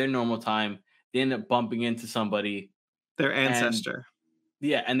back to their normal time, they end up bumping into somebody, Their and ancestor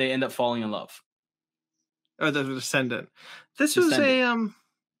yeah, and they end up falling in love. or the descendant. This was Descendant. a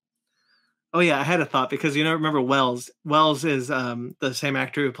Oh yeah, I had a thought because remember Wells. Wells is the same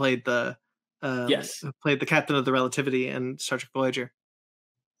actor Yes, who played the captain of the Relativity in Star Trek Voyager.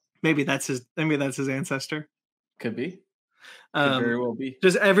 Maybe that's his ancestor. could be. Could very Um, well be.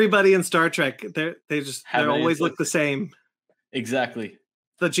 just everybody in Star Trek, they Have an always look the ancestor. same. Exactly.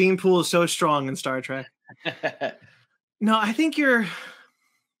 The gene pool is so strong in Star Trek. No, I think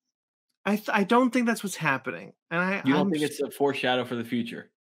I don't think that's what's happening, and You don't think it's a foreshadow for the future?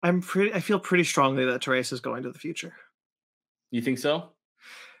 I feel pretty strongly that Teresa is going to the future. You think so?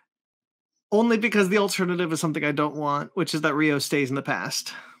 Only because the alternative is something I don't want, which is that Rio stays in the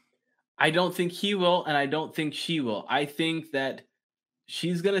past. I don't think he will, and I don't think she will. I think that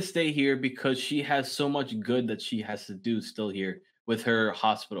she's gonna stay here because she has so much good that she has to do still here with her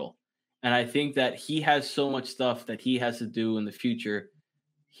hospital. And I think that he has so much stuff that he has to do in the future.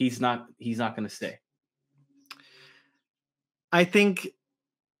 He's not gonna stay. I think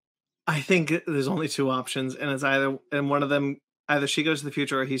there's only two options, and one of them either she goes to the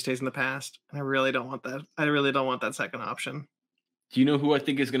future or he stays in the past. And I really don't want that. I really don't want that second option. Do you know who I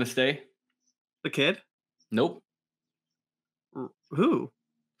think is gonna stay? The kid? Nope. Who?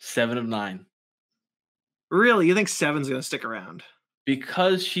 7 of 9. Really? You think Seven's gonna stick around?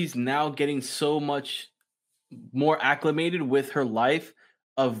 Because she's now getting so much more acclimated with her life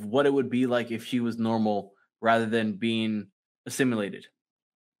of what it would be like if she was normal rather than being assimilated.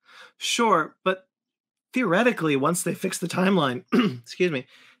 Sure, but theoretically, once they fix the timeline, excuse me,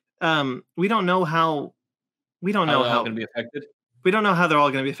 we don't know how we don't How know are they all how going to be affected? we don't know how they're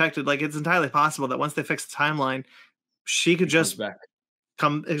all going to be affected. Like it's entirely possible that once they fix the timeline, she could She comes just back.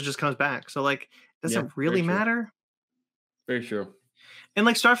 it just comes back. So like, does Yeah, it very really true. matter? Very true. And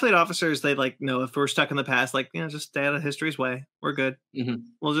like Starfleet officers, they like know if we're stuck in the past, like just stay out of history's way. We're good. Mhm.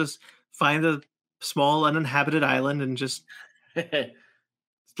 We'll just find a small uninhabited island and just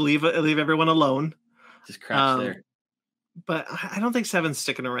leave everyone alone. Just crash Um, there. but I don't think Seven's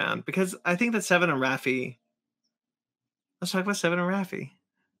sticking around because I think that Seven and Raffi. Let's talk about Seven and Raffi.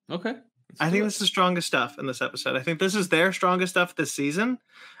 Okay. Let's I do think it. this is the strongest stuff in this episode. I think this is their strongest stuff this season,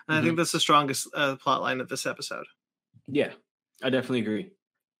 and I think Mhm. this is the strongest plot line of this episode Yeah, I definitely agree.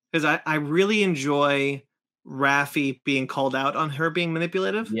 because I really enjoy Raffi being called out on her being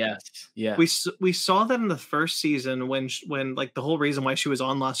manipulative. Yes. Yeah. We saw that in the first season when like the whole reason why she was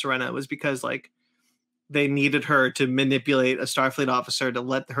on La Serena was because like they needed her to manipulate a Starfleet officer to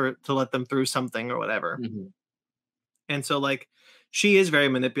let them through something or whatever. Mhm. And so like she is very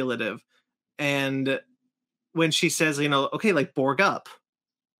manipulative. And when she says, okay, like Borg up,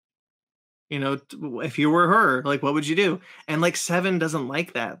 if you were her, like what would you do? And like Seven doesn't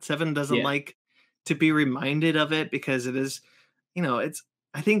like that. Seven doesn't Yeah. like to be reminded of it because it is, it's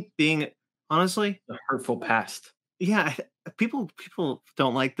I think being honestly, The hurtful past. Yeah, people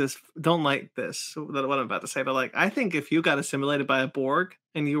don't like this what I'm about to say, but like I think if you got assimilated by a Borg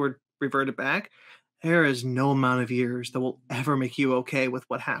and you were reverted back, there is no amount of years that will ever make you okay with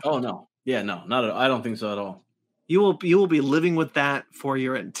what Oh happened. no, yeah, no, not at all. I don't think so at all. You will be living with that for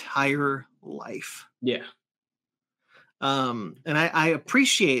your entire life. Yeah, And I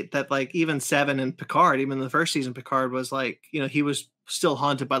appreciate that, like even Seven and Picard, even in the first season, Picard was like, he was still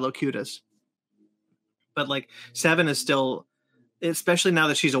haunted by Locutus, but like Seven is still, especially now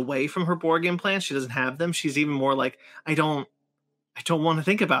that she's away from her Borg implants, she doesn't have them. She's even more like, I don't want to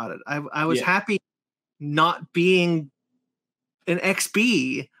think about it. I was yeah, happy not being an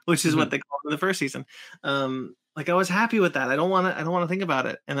XB, which is what hmm they called in the first season. Like I was happy with that. I don't want to think about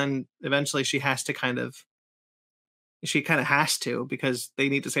it. And then eventually she kind of has to because they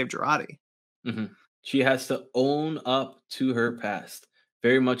need to save Girardi. hmm She has to own up to her past,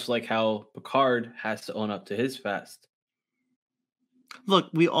 very much like how Picard has to own up to his past. Look,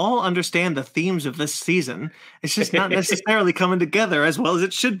 we all understand the themes of this season. It's just not necessarily coming together as well as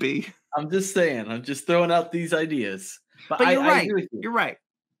it should be. I'm just saying. I'm just throwing out these ideas. But But you're I right. agree with you. You're right.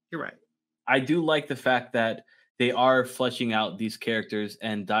 You're right. I do like the fact that they are fleshing out these characters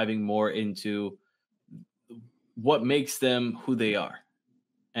and diving more into what makes them who they are,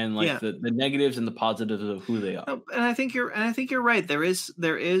 and like Yeah. the negatives and the positives of who they are. No, and I think you're right. There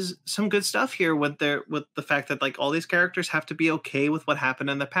is some good stuff here with the fact that like all these characters have to be okay with what happened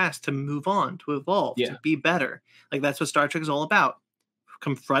in the past to move on, to evolve, to Yeah. be better. Like that's what Star Trek is all about.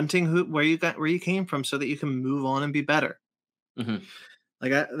 Confronting where you came from so that you can move on and be better. hmm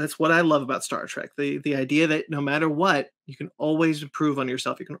Like that's what I love about Star Trek. The idea that no matter what, you can always improve on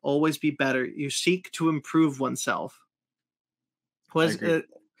yourself. You can always be better. You seek to improve oneself. I Was agree.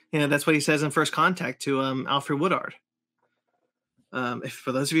 that's what he says in First Contact to Alfred Woodard. If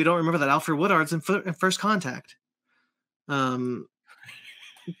for those of you who don't remember that, Alfred Woodard's in First Contact. Um,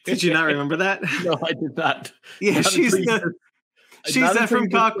 did you not remember that? No, I did not. Yeah, Not until you just she's not until you Ephraim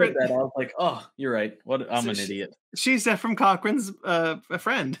just said Cochrane. that, I was like, "Oh, you're right. What? I'm So an idiot." she's Ephraim Cochrane's a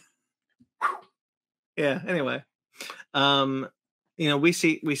friend. Yeah. Anyway, um, we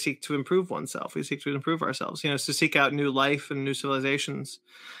seek to improve oneself. We seek to improve ourselves. To seek out new life and new civilizations.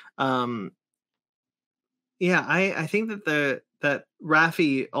 Um, yeah, I think that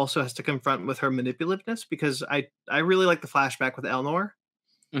Raffi also has to confront with her manipulativeness because I really like the flashback with Elnor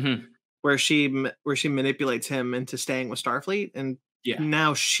hmm where she manipulates him into staying with Starfleet, and Yeah,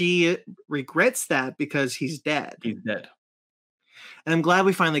 now she regrets that because he's dead. he's dead. And I'm glad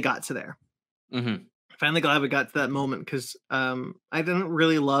we finally got to there. hmm Finally glad we got to that moment because I didn't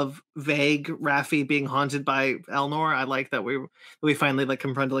really love vague Raffi being haunted by Elnor. I like that we finally like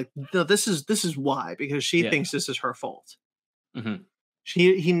confronted like no, this is why because she Yeah. thinks this is her fault. hmm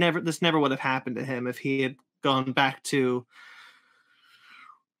He never this never would have happened to him if he had gone back to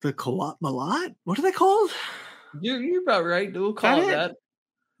the Kawat Malat. What are they called? You're about right. We'll Is that call it it? that.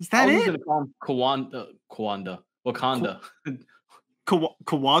 Is I that was just it? gonna call him Wakanda.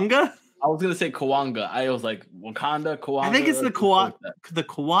 Kawanga? I was gonna say Kawanga. I was like Wakanda, I think it's Kawanga. the Let's go with that.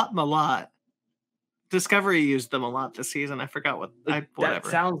 Kawat Malat. Discovery used them a lot this season. I forgot That whatever.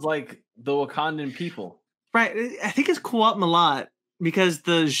 sounds like the Wakandan people. Right. I think it's Kuat Malat because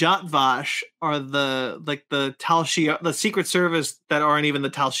the Jatvash are the Tal Shiar, the Secret Service that aren't even the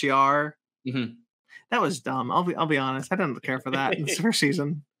Tal Shiar. Mhm. That was dumb. I'll be honest. I didn't care for that in the first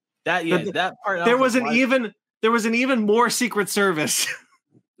season. That part I There was was like, an even there was an even more Secret Service.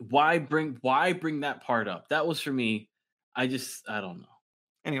 why bring that part up? That was for me. I don't know.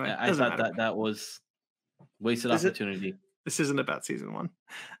 Anyway, I doesn't thought matter. that was wasted Is it? opportunity. This isn't about season one.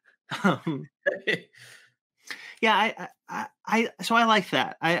 Um, yeah, so I like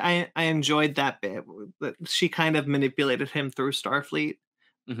that. I enjoyed that bit that she kind of manipulated him through Starfleet,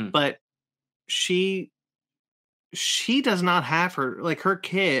 Mhm. but she she does not have her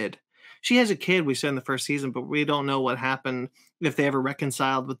kid. She has a kid we said in the first season, but we don't know what happened if they ever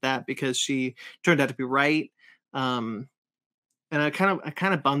reconciled with that because she turned out to be right. Um, and I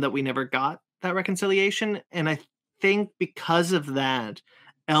kind of bummed that we never got that reconciliation. And I think because of that,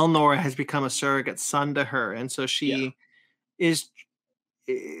 Elnor has become a surrogate son to her, and so Yeah. she is,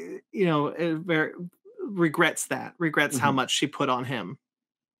 very regrets how Mhm. much she put on him,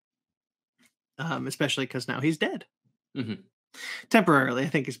 especially because now he's dead Mhm. temporarily.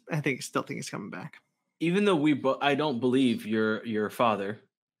 Still think he's coming back. Even though I don't believe you're a father,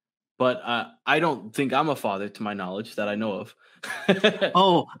 but I don't think I'm a father to my knowledge that I know of.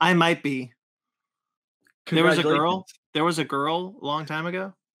 Oh, I might be. There was a Congratulations. girl. There was a girl a long time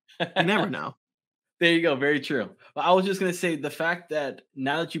ago. You never know. There you go. Very true. But I was just gonna say the fact that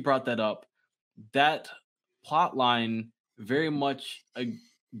now that you brought that up, that plot line very much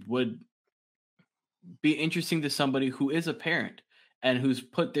would be interesting to somebody who is a parent and who's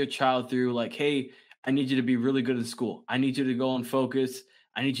put their child through like, hey, I need you to be really good in school. I need you to go and focus.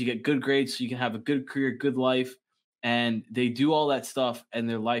 I need you to get good grades so you can have a good career, good life. And they do all that stuff, and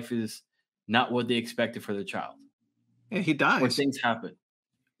their life is not what they expected for their child. Yeah, he Or dies. things happen.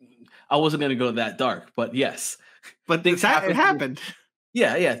 I wasn't going to go that dark, but yes. But it happened.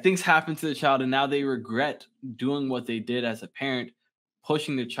 Yeah. Things happen to the child, and now they regret doing what they did as a parent,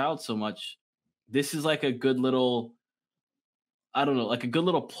 pushing their child so much. This is like a good little, I don't know, like a good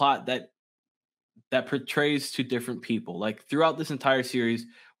little plot that portrays to different people. Like throughout this entire series,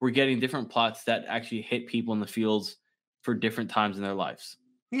 we're getting different plots that actually hit people in the feels for different times in their lives.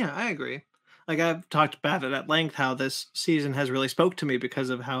 Yeah, I agree. Like I've talked about it at length, how this season has really spoke to me because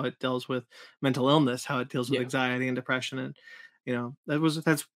of how it deals with mental illness, how it deals with anxiety and depression, and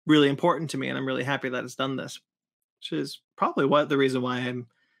that's really important to me, and I'm really happy that it's done this, which is probably the reason why I'm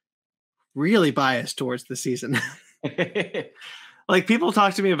really biased towards the season. Like people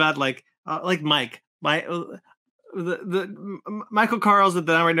talk to me about like Mike, the Michael Carls at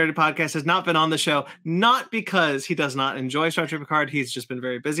the Downright Nerdy podcast has not been on the show, not because he does not enjoy Star Trek Picard. He's just been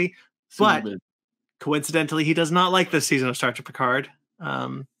very busy, but coincidentally, he does not like this season of Star Trek Picard.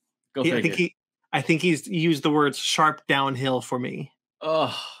 I think he's used the words "sharp downhill" for me.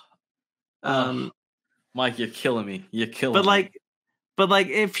 Mike, you're killing me. You're killing me. But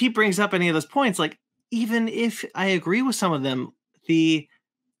if he brings up any of those points, like even if I agree with some of them, the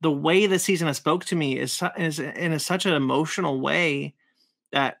way the season has spoke to me is in such an emotional way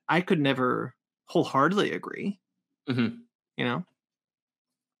that I could never wholeheartedly agree. Mm-hmm.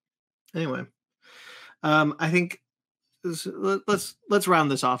 Anyway, I think let's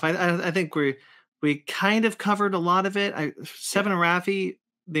round this off. I think we kind of covered a lot of it. Seven and Raffi,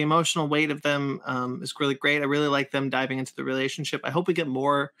 the emotional weight of them is really great. I really like them diving into the relationship. I hope we get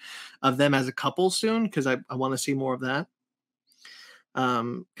more of them as a couple soon, because I want to see more of that.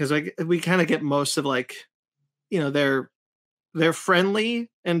 Because we kind of get most of they're friendly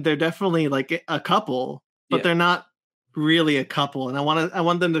and they're definitely like a couple, but they're not really a couple. And I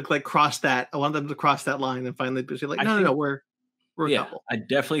want them to like cross that. I want them to cross that line and finally be like, no, we're a couple. I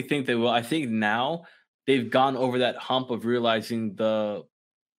definitely think they will. I think now they've gone over that hump of realizing the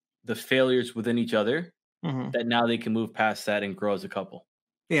failures within each other, that now they can move past that and grow as a couple.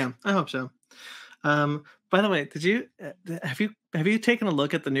 Yeah, I hope so. By the way, have you taken a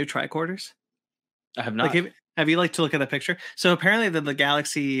look at the new tricorders? I have not. Have you to look at a picture? So apparently the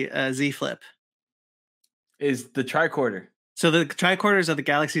Galaxy Z Flip is the tricorder. So the tricorders of the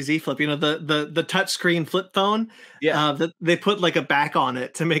Galaxy Z Flip, the touchscreen flip phone. Yeah, they put like a back on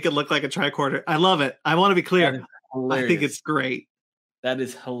it to make it look like a tricorder. I love it. I want to be clear. I think it's great. That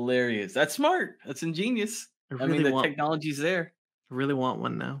is hilarious. That's smart. That's ingenious. I mean, the technology's there. I really want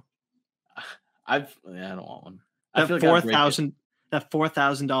one now. I don't want one. That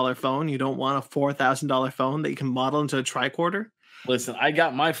 $4,000 phone. You don't want a $4,000 phone that you can model into a tricorder? Listen, I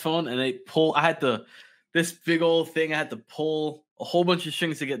got my phone and this big old thing. I had to pull a whole bunch of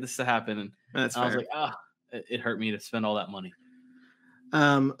strings to get this to happen, and I was like, it hurt me to spend all that money.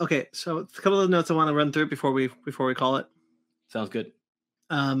 Okay, so a couple of notes I want to run through before we call it. Sounds good.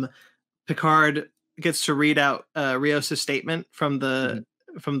 Picard gets to read out Rios' statement from when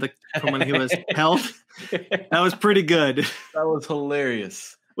he was held. That was pretty good. That was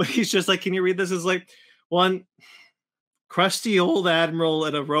hilarious. Well, he's just like, can you read this? Is like one crusty old admiral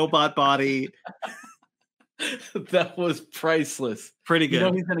in a robot body. That was priceless. Pretty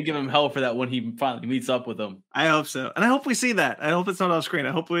good. He's gonna give him hell for that when he finally meets up with him. I hope so, and I hope we see that. I hope it's not off screen.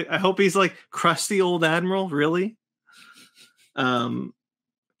 I hope he's like crusty old admiral. Really. And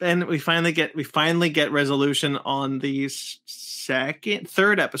we finally get resolution on the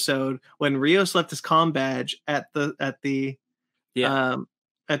third episode when Rios left his comm badge at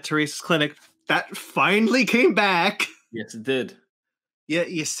Teresa's clinic. That finally came back. Yes, it did. Yeah,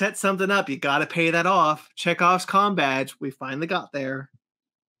 you set something up. You got to pay that off. Chekhov's comm badge. We finally got there.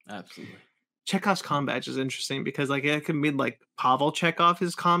 Absolutely. Chekhov's comm badge is interesting because like it can mean like Pavel Chekhov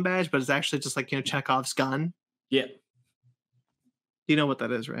his comm badge, but it's actually just like Chekhov's gun. Yeah. You know what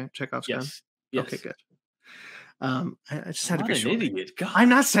that is, right? Chekhov's gun. Yes. Okay, good. I just had to be sure. Idiot. God. I'm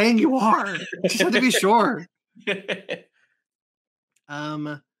not saying you are. I just had to be sure. Okay,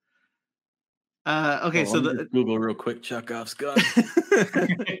 so Google real quick. Chekhov's gun.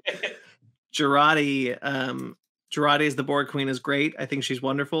 Girardi as the Borg Queen is great. I think she's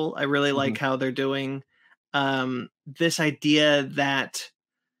wonderful. I really like how they're doing this idea that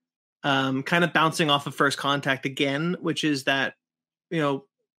kind of bouncing off of First Contact again, which is that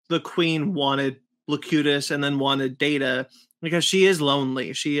the Queen wanted Locutus and then wanted Data because she is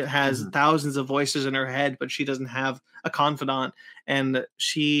lonely. She has thousands of voices in her head, but she doesn't have a confidant, and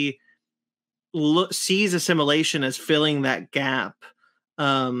she sees assimilation as filling that gap.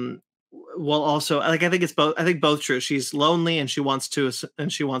 Well, also, like, I think it's both. I think both true. She's lonely and she wants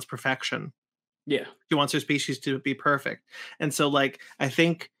perfection. Yeah. She wants her species to be perfect. And so, like, I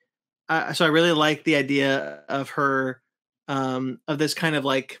think, so I really like the idea of her, of this kind of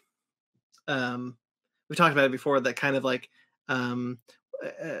like, we talked about it before, that kind of like,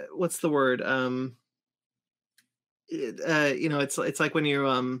 what's the word? It's like when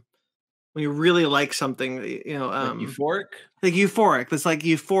you really like something, Like euphoric. Like euphoric. This like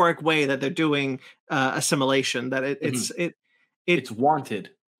euphoric way that they're doing assimilation. That It's wanted.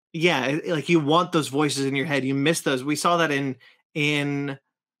 Yeah, like you want those voices in your head. You miss those. We saw that in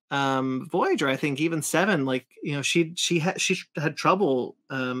Voyager. I think even Seven. Like, she had trouble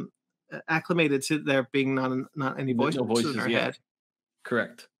acclimated to there being not any voices, No voices in her yet. head.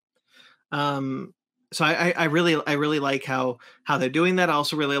 Correct. So I really like how they're doing that. I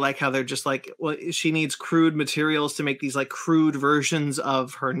also really like how they're just like, well, she needs crude materials to make these like crude versions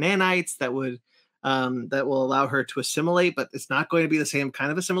of her nanites that will allow her to assimilate, but it's not going to be the same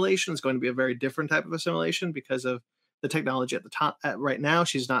kind of assimilation. It's going to be a very different type of assimilation because of the technology at the top. Right now,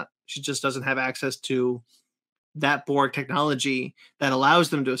 she just doesn't have access to that Borg technology that allows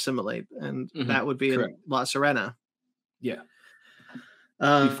them to assimilate, and that would be in La Sirena. Yeah.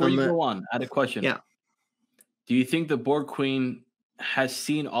 Before you go on, I had a question. Yeah. Do you think the Borg Queen has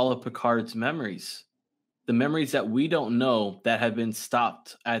seen all of Picard's memories? The memories that we don't know that have been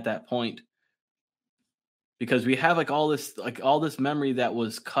stopped at that point? Because we have all this memory that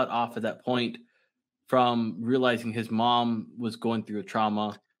was cut off at that point from realizing his mom was going through a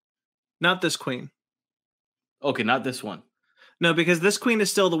trauma. Not this queen. Okay, not this one. No, because this queen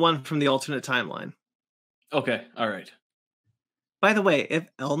is still the one from the alternate timeline. Okay, all right. By the way, if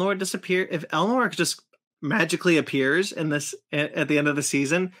Elnor just magically appears in this at the end of the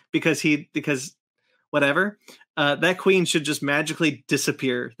season because whatever, that queen should just magically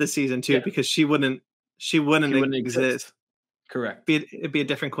disappear this season too, because she wouldn't exist. Correct. It'd be a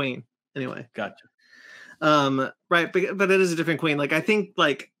different queen anyway. Gotcha. Right, but it is a different queen. Like, I think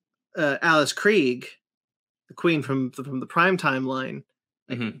like Alice Krieg, the queen from the Prime timeline.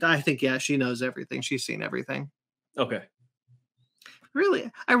 I think she knows everything. She's seen everything. Okay.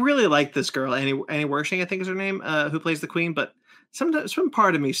 I really like this girl, Annie Wershing, I think is her name, who plays the queen. But sometimes some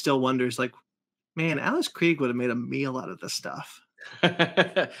part of me still wonders, like, man, Alice Krieg would have made a meal out of this stuff.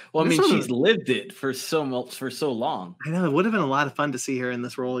 Well, I mean, she's lived it for so long. I know, it would have been a lot of fun to see her in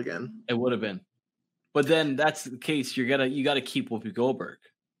this role again. It would have been, but then that's the case. You gotta keep Whoopi Goldberg.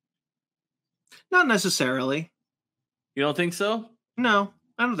 Not necessarily. You don't think so? No,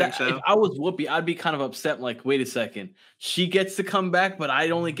 I don't think so. If I was Whoopi, I'd be kind of upset. Like, wait a second, she gets to come back, but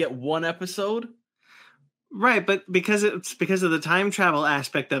I only get one episode. Right, but because of the time travel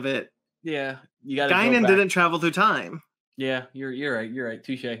aspect of it. Yeah, you got. Guinan didn't travel through time. Yeah, you're right.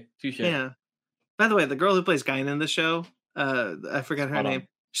 Touche. Yeah. By the way, the girl who plays Guinan in the show, I forget her name.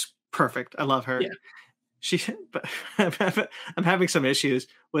 She's perfect. I love her. Yeah. But I'm having some issues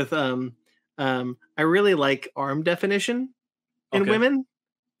with I really like arm definition in women.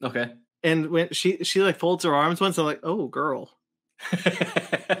 Okay. And when she like folds her arms once, I'm like, oh, girl.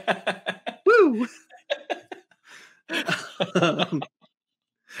 Woo.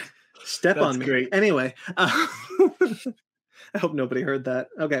 Step That's on me. Great. Anyway, I hope nobody heard that.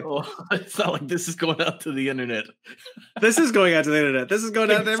 Okay. Oh, it's not like this is going out to the internet. This is going out to the internet. This is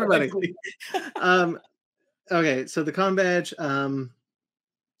going out to everybody. Okay, so the comm badge.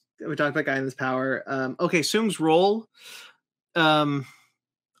 We talked about Guinan's power. Okay, Soong's role. I'm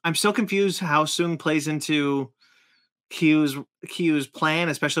still confused how Soong plays into Q's plan,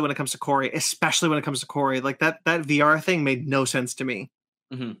 especially when it comes to Corey. Like that VR thing made no sense to me.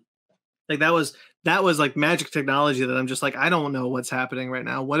 Like that was like magic technology that I'm just like, I don't know what's happening right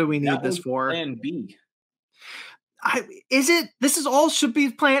now. What do we need this for? Plan B. This is all should be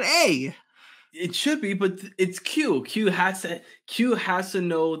plan A. It should be, but it's Q. Q has to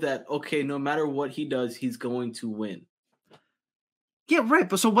know that, okay, no matter what he does, he's going to win. Yeah, right.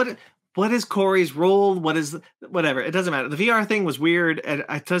 But so what is Corey's role? Whatever. It doesn't matter. The VR thing was weird, and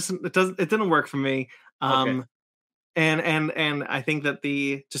it didn't work for me. Okay. And I think that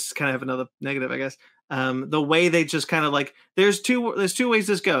just kind of have another negative, I guess. The way they just kind of like, there's two ways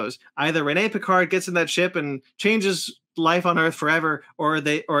this goes. Either Renee Picard gets in that ship and changes life on Earth forever, or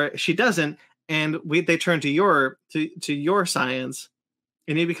she doesn't, and they turn to your science,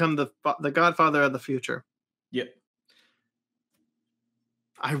 and you become the godfather of the future. Yep.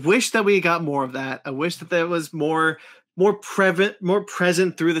 I wish that we got more of that. I wish that there was more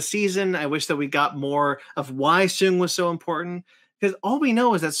present through the season. I wish that we got more of why Sung was so important. Because all we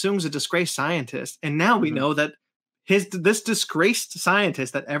know is that Sung's a disgraced scientist, and now we know that this disgraced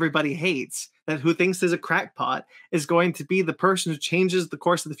scientist that everybody hates, that who thinks is a crackpot, is going to be the person who changes the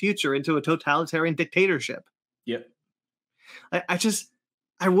course of the future into a totalitarian dictatorship. Yep.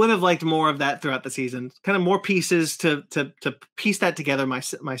 I would have liked more of that throughout the season. Kind of more pieces to piece that together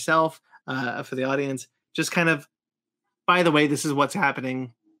myself for the audience. Just kind of, by the way, this is what's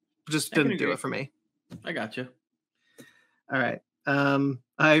happening. Just didn't do it for me. I got you. All right.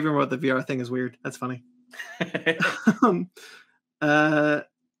 I even wrote the VR thing is weird. That's funny.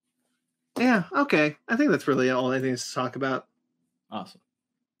 Yeah. Okay. I think that's really all I think is to talk about. Awesome.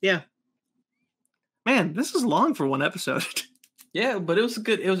 Yeah. Man, this is long for one episode. Yeah, but it was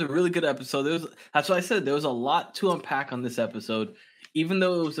a really good episode. That's what I said. There was a lot to unpack on this episode. Even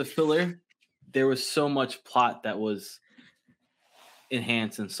though it was a filler, there was so much plot that was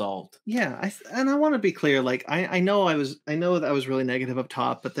enhanced and solved. Yeah, I want to be clear. Like I know that I was really negative up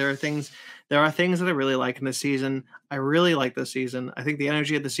top, but there are things that I really like in this season. I really like this season. I think the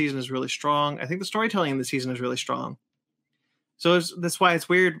energy of the season is really strong. I think the storytelling in the season is really strong. So that's why it's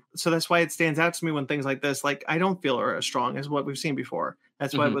weird. So that's why it stands out to me when things like this, like I don't feel are as strong as what we've seen before.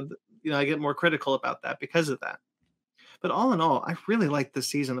 That's why I get more critical about that because of that. But all in all, I really like this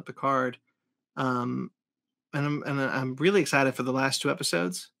season of Picard. And I'm really excited for the last 2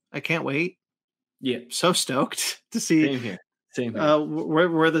 episodes. I can't wait. Yeah, so stoked to see Same here.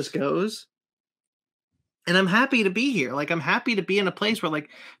 Where this goes. And I'm happy to be here. Like I'm happy to be in a place where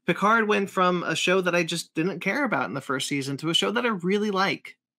like Picard went from a show that I just didn't care about in the first season to a show that I really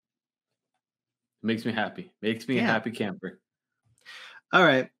like. Makes me happy. Makes me a happy camper. All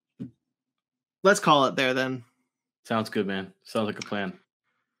right. Let's call it there then. Sounds good, man. Sounds like a plan.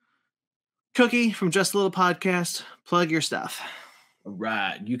 Cookie from Just a Little Podcast, plug your stuff. All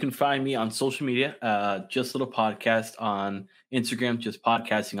right. You can find me on social media, Just a Little Podcast on Instagram, Just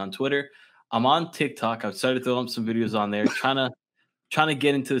Podcasting on Twitter. I'm on TikTok. I've started throwing up some videos on there, trying to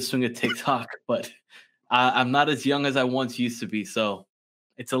get into the swing of TikTok, but I'm not as young as I once used to be, so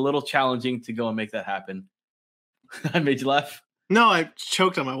it's a little challenging to go and make that happen. I made you laugh? No, I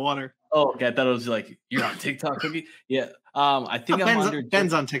choked on my water. Oh, okay. I thought it was like, you're on TikTok, Cookie? Yeah. I think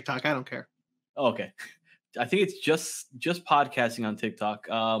Ben's on TikTok. I don't care. Oh, okay. I think it's just podcasting on TikTok.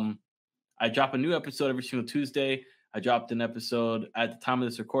 I drop a new episode every single Tuesday. I dropped an episode at the time of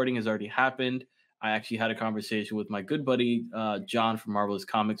this recording has already happened. I actually had a conversation with my good buddy, John from Marvelous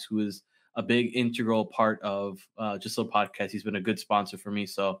Comics, who is a big integral part of Just a Little Podcast. He's been a good sponsor for me.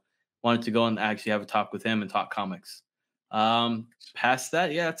 So wanted to go and actually have a talk with him and talk comics. Past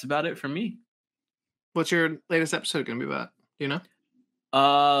that, yeah, that's about it for me. What's your latest episode going to be about? Do you know?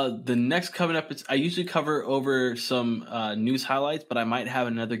 The next coming up, I usually cover over some news highlights, but I might have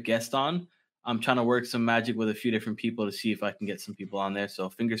another guest on. I'm trying to work some magic with a few different people to see if I can get some people on there. So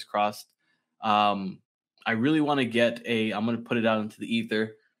fingers crossed. I really want to get I'm going to put it out into the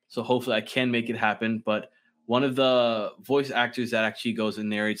ether. So hopefully I can make it happen. But one of the voice actors that actually goes and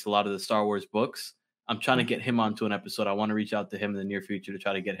narrates a lot of the Star Wars books, I'm trying to get him onto an episode. I want to reach out to him in the near future to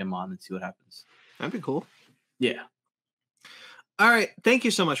try to get him on and see what happens. That'd be cool. Yeah. All right. Thank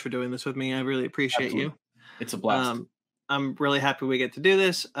you so much for doing this with me. I really appreciate you. It's a blast. I'm really happy we get to do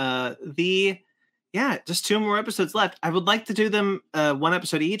this. Just 2 more episodes left. I would like to do them 1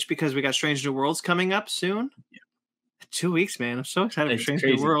 episode each because we got Strange New Worlds coming up soon. Yeah. 2 weeks, man. I'm so excited for Strange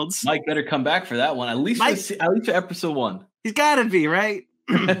New Worlds. Mike better come back for that one. At least for episode 1. He's got to be, right?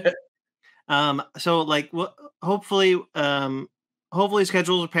 So like hopefully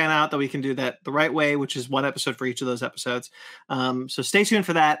schedules will pan out that we can do that the right way, which is 1 episode for each of those episodes. So stay tuned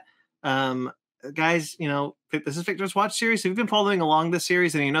for that. Guys, this is Victor's Watch series. If you've been following along this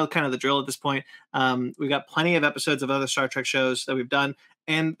series and you know kind of the drill at this point, we've got plenty of episodes of other Star Trek shows that we've done.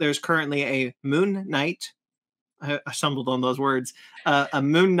 And there's currently a Moon Knight. I stumbled on those words. A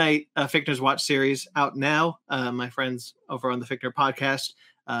Moon Knight Fichtner's Watch series out now. My friends over on the Fichtner podcast,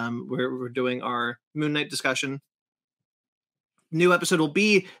 we're doing our Moon Knight discussion. New episode will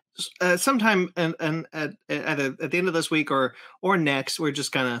be sometime at the end of this week or next. We're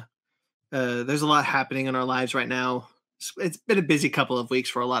just kind of there's a lot happening in our lives right now. It's been a busy couple of weeks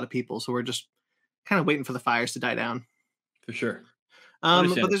for a lot of people, so we're just kind of waiting for the fires to die down. For sure.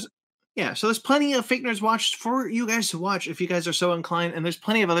 But there's plenty of Fichtner's Watch for you guys to watch if you guys are so inclined, and there's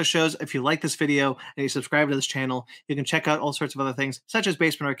plenty of other shows. If you like this video and you subscribe to this channel, you can check out all sorts of other things, such as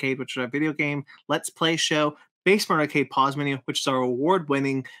Basement Arcade, which is our video game Let's Play show, Basement Arcade Pause Menu, which is our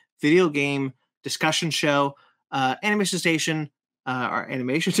award-winning video game discussion show, Animation Station, our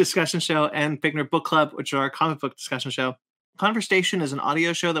animation discussion show, and Fig Nerd Book Club, which are our comic book discussion show. Conversation is an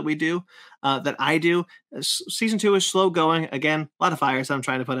audio show that we do, that I do. Season 2 is slow going. Again, a lot of fires that I'm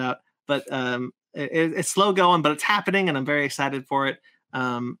trying to put out, but it's slow going, but it's happening, and I'm very excited for it.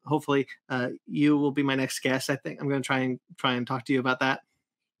 Hopefully, you will be my next guest. I think I'm going to try and talk to you about that.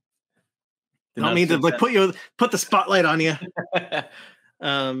 I don't mean to like put the spotlight on you.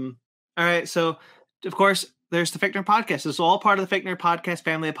 All right, so of course there's the Fig Nerd Podcast. It's all part of the Fig Nerd Podcast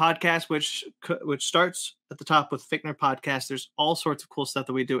family of podcasts, which starts at the top with Fig Nerd Podcast. There's all sorts of cool stuff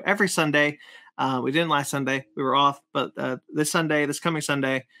that we do every Sunday. We didn't last Sunday; we were off, but this coming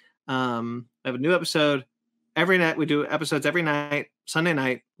Sunday, we have a new episode every night. We do episodes every night, Sunday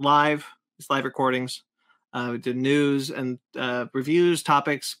night, live. It's live recordings. We did news and reviews,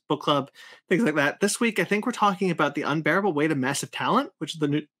 topics, book club, things like that. This week, I think we're talking about The Unbearable Weight of Massive Talent, which is the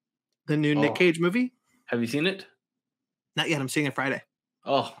new Nick Cage movie. Have you seen it? Not yet. I'm seeing it Friday.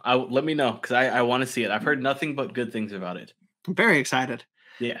 Oh, let me know, because I want to see it. I've heard nothing but good things about it. I'm very excited.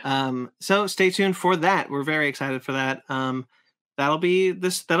 Yeah. So stay tuned for that. We're very excited for that. That'll be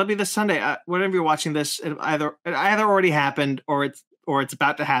this Sunday. Whenever you're watching this, it either already happened or it's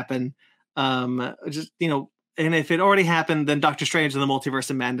about to happen. Just, and if it already happened, then Doctor Strange and the Multiverse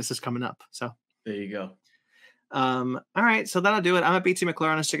of Madness is coming up. So there you go. All right, so that'll do it. I'm at BT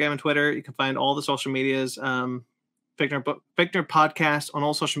McClure on Instagram and Twitter. You can find all the social medias. Fig Nerd Podcast on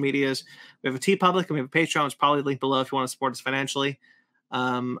all social medias. We have a TeePublic and we have a Patreon. It's probably linked below if you want to support us financially.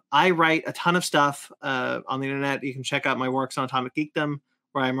 I write a ton of stuff on the internet. You can check out my works on Atomic Geekdom,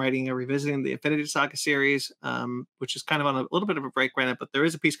 where I'm writing a revisiting the Infinity Saga series, which is kind of on a little bit of a break right now, but there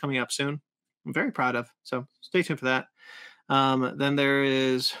is a piece coming up soon. I'm very proud of. So stay tuned for that. Then there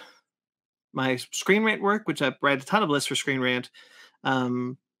is my Screen Rant work, which I've read a ton of lists for Screen Rant.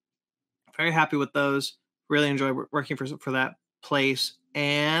 Very happy with those. Really enjoy working for that place.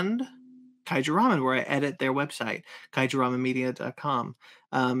 And Kaiju Ramen, where I edit their website, kaijuramenmedia.com.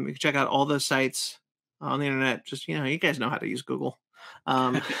 You can check out all those sites on the internet. Just, you guys know how to use Google.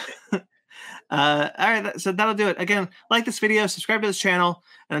 All right, so that'll do it. Again, like this video, subscribe to this channel,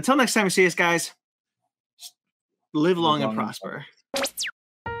 and until next time we see us, guys, live long and prosper.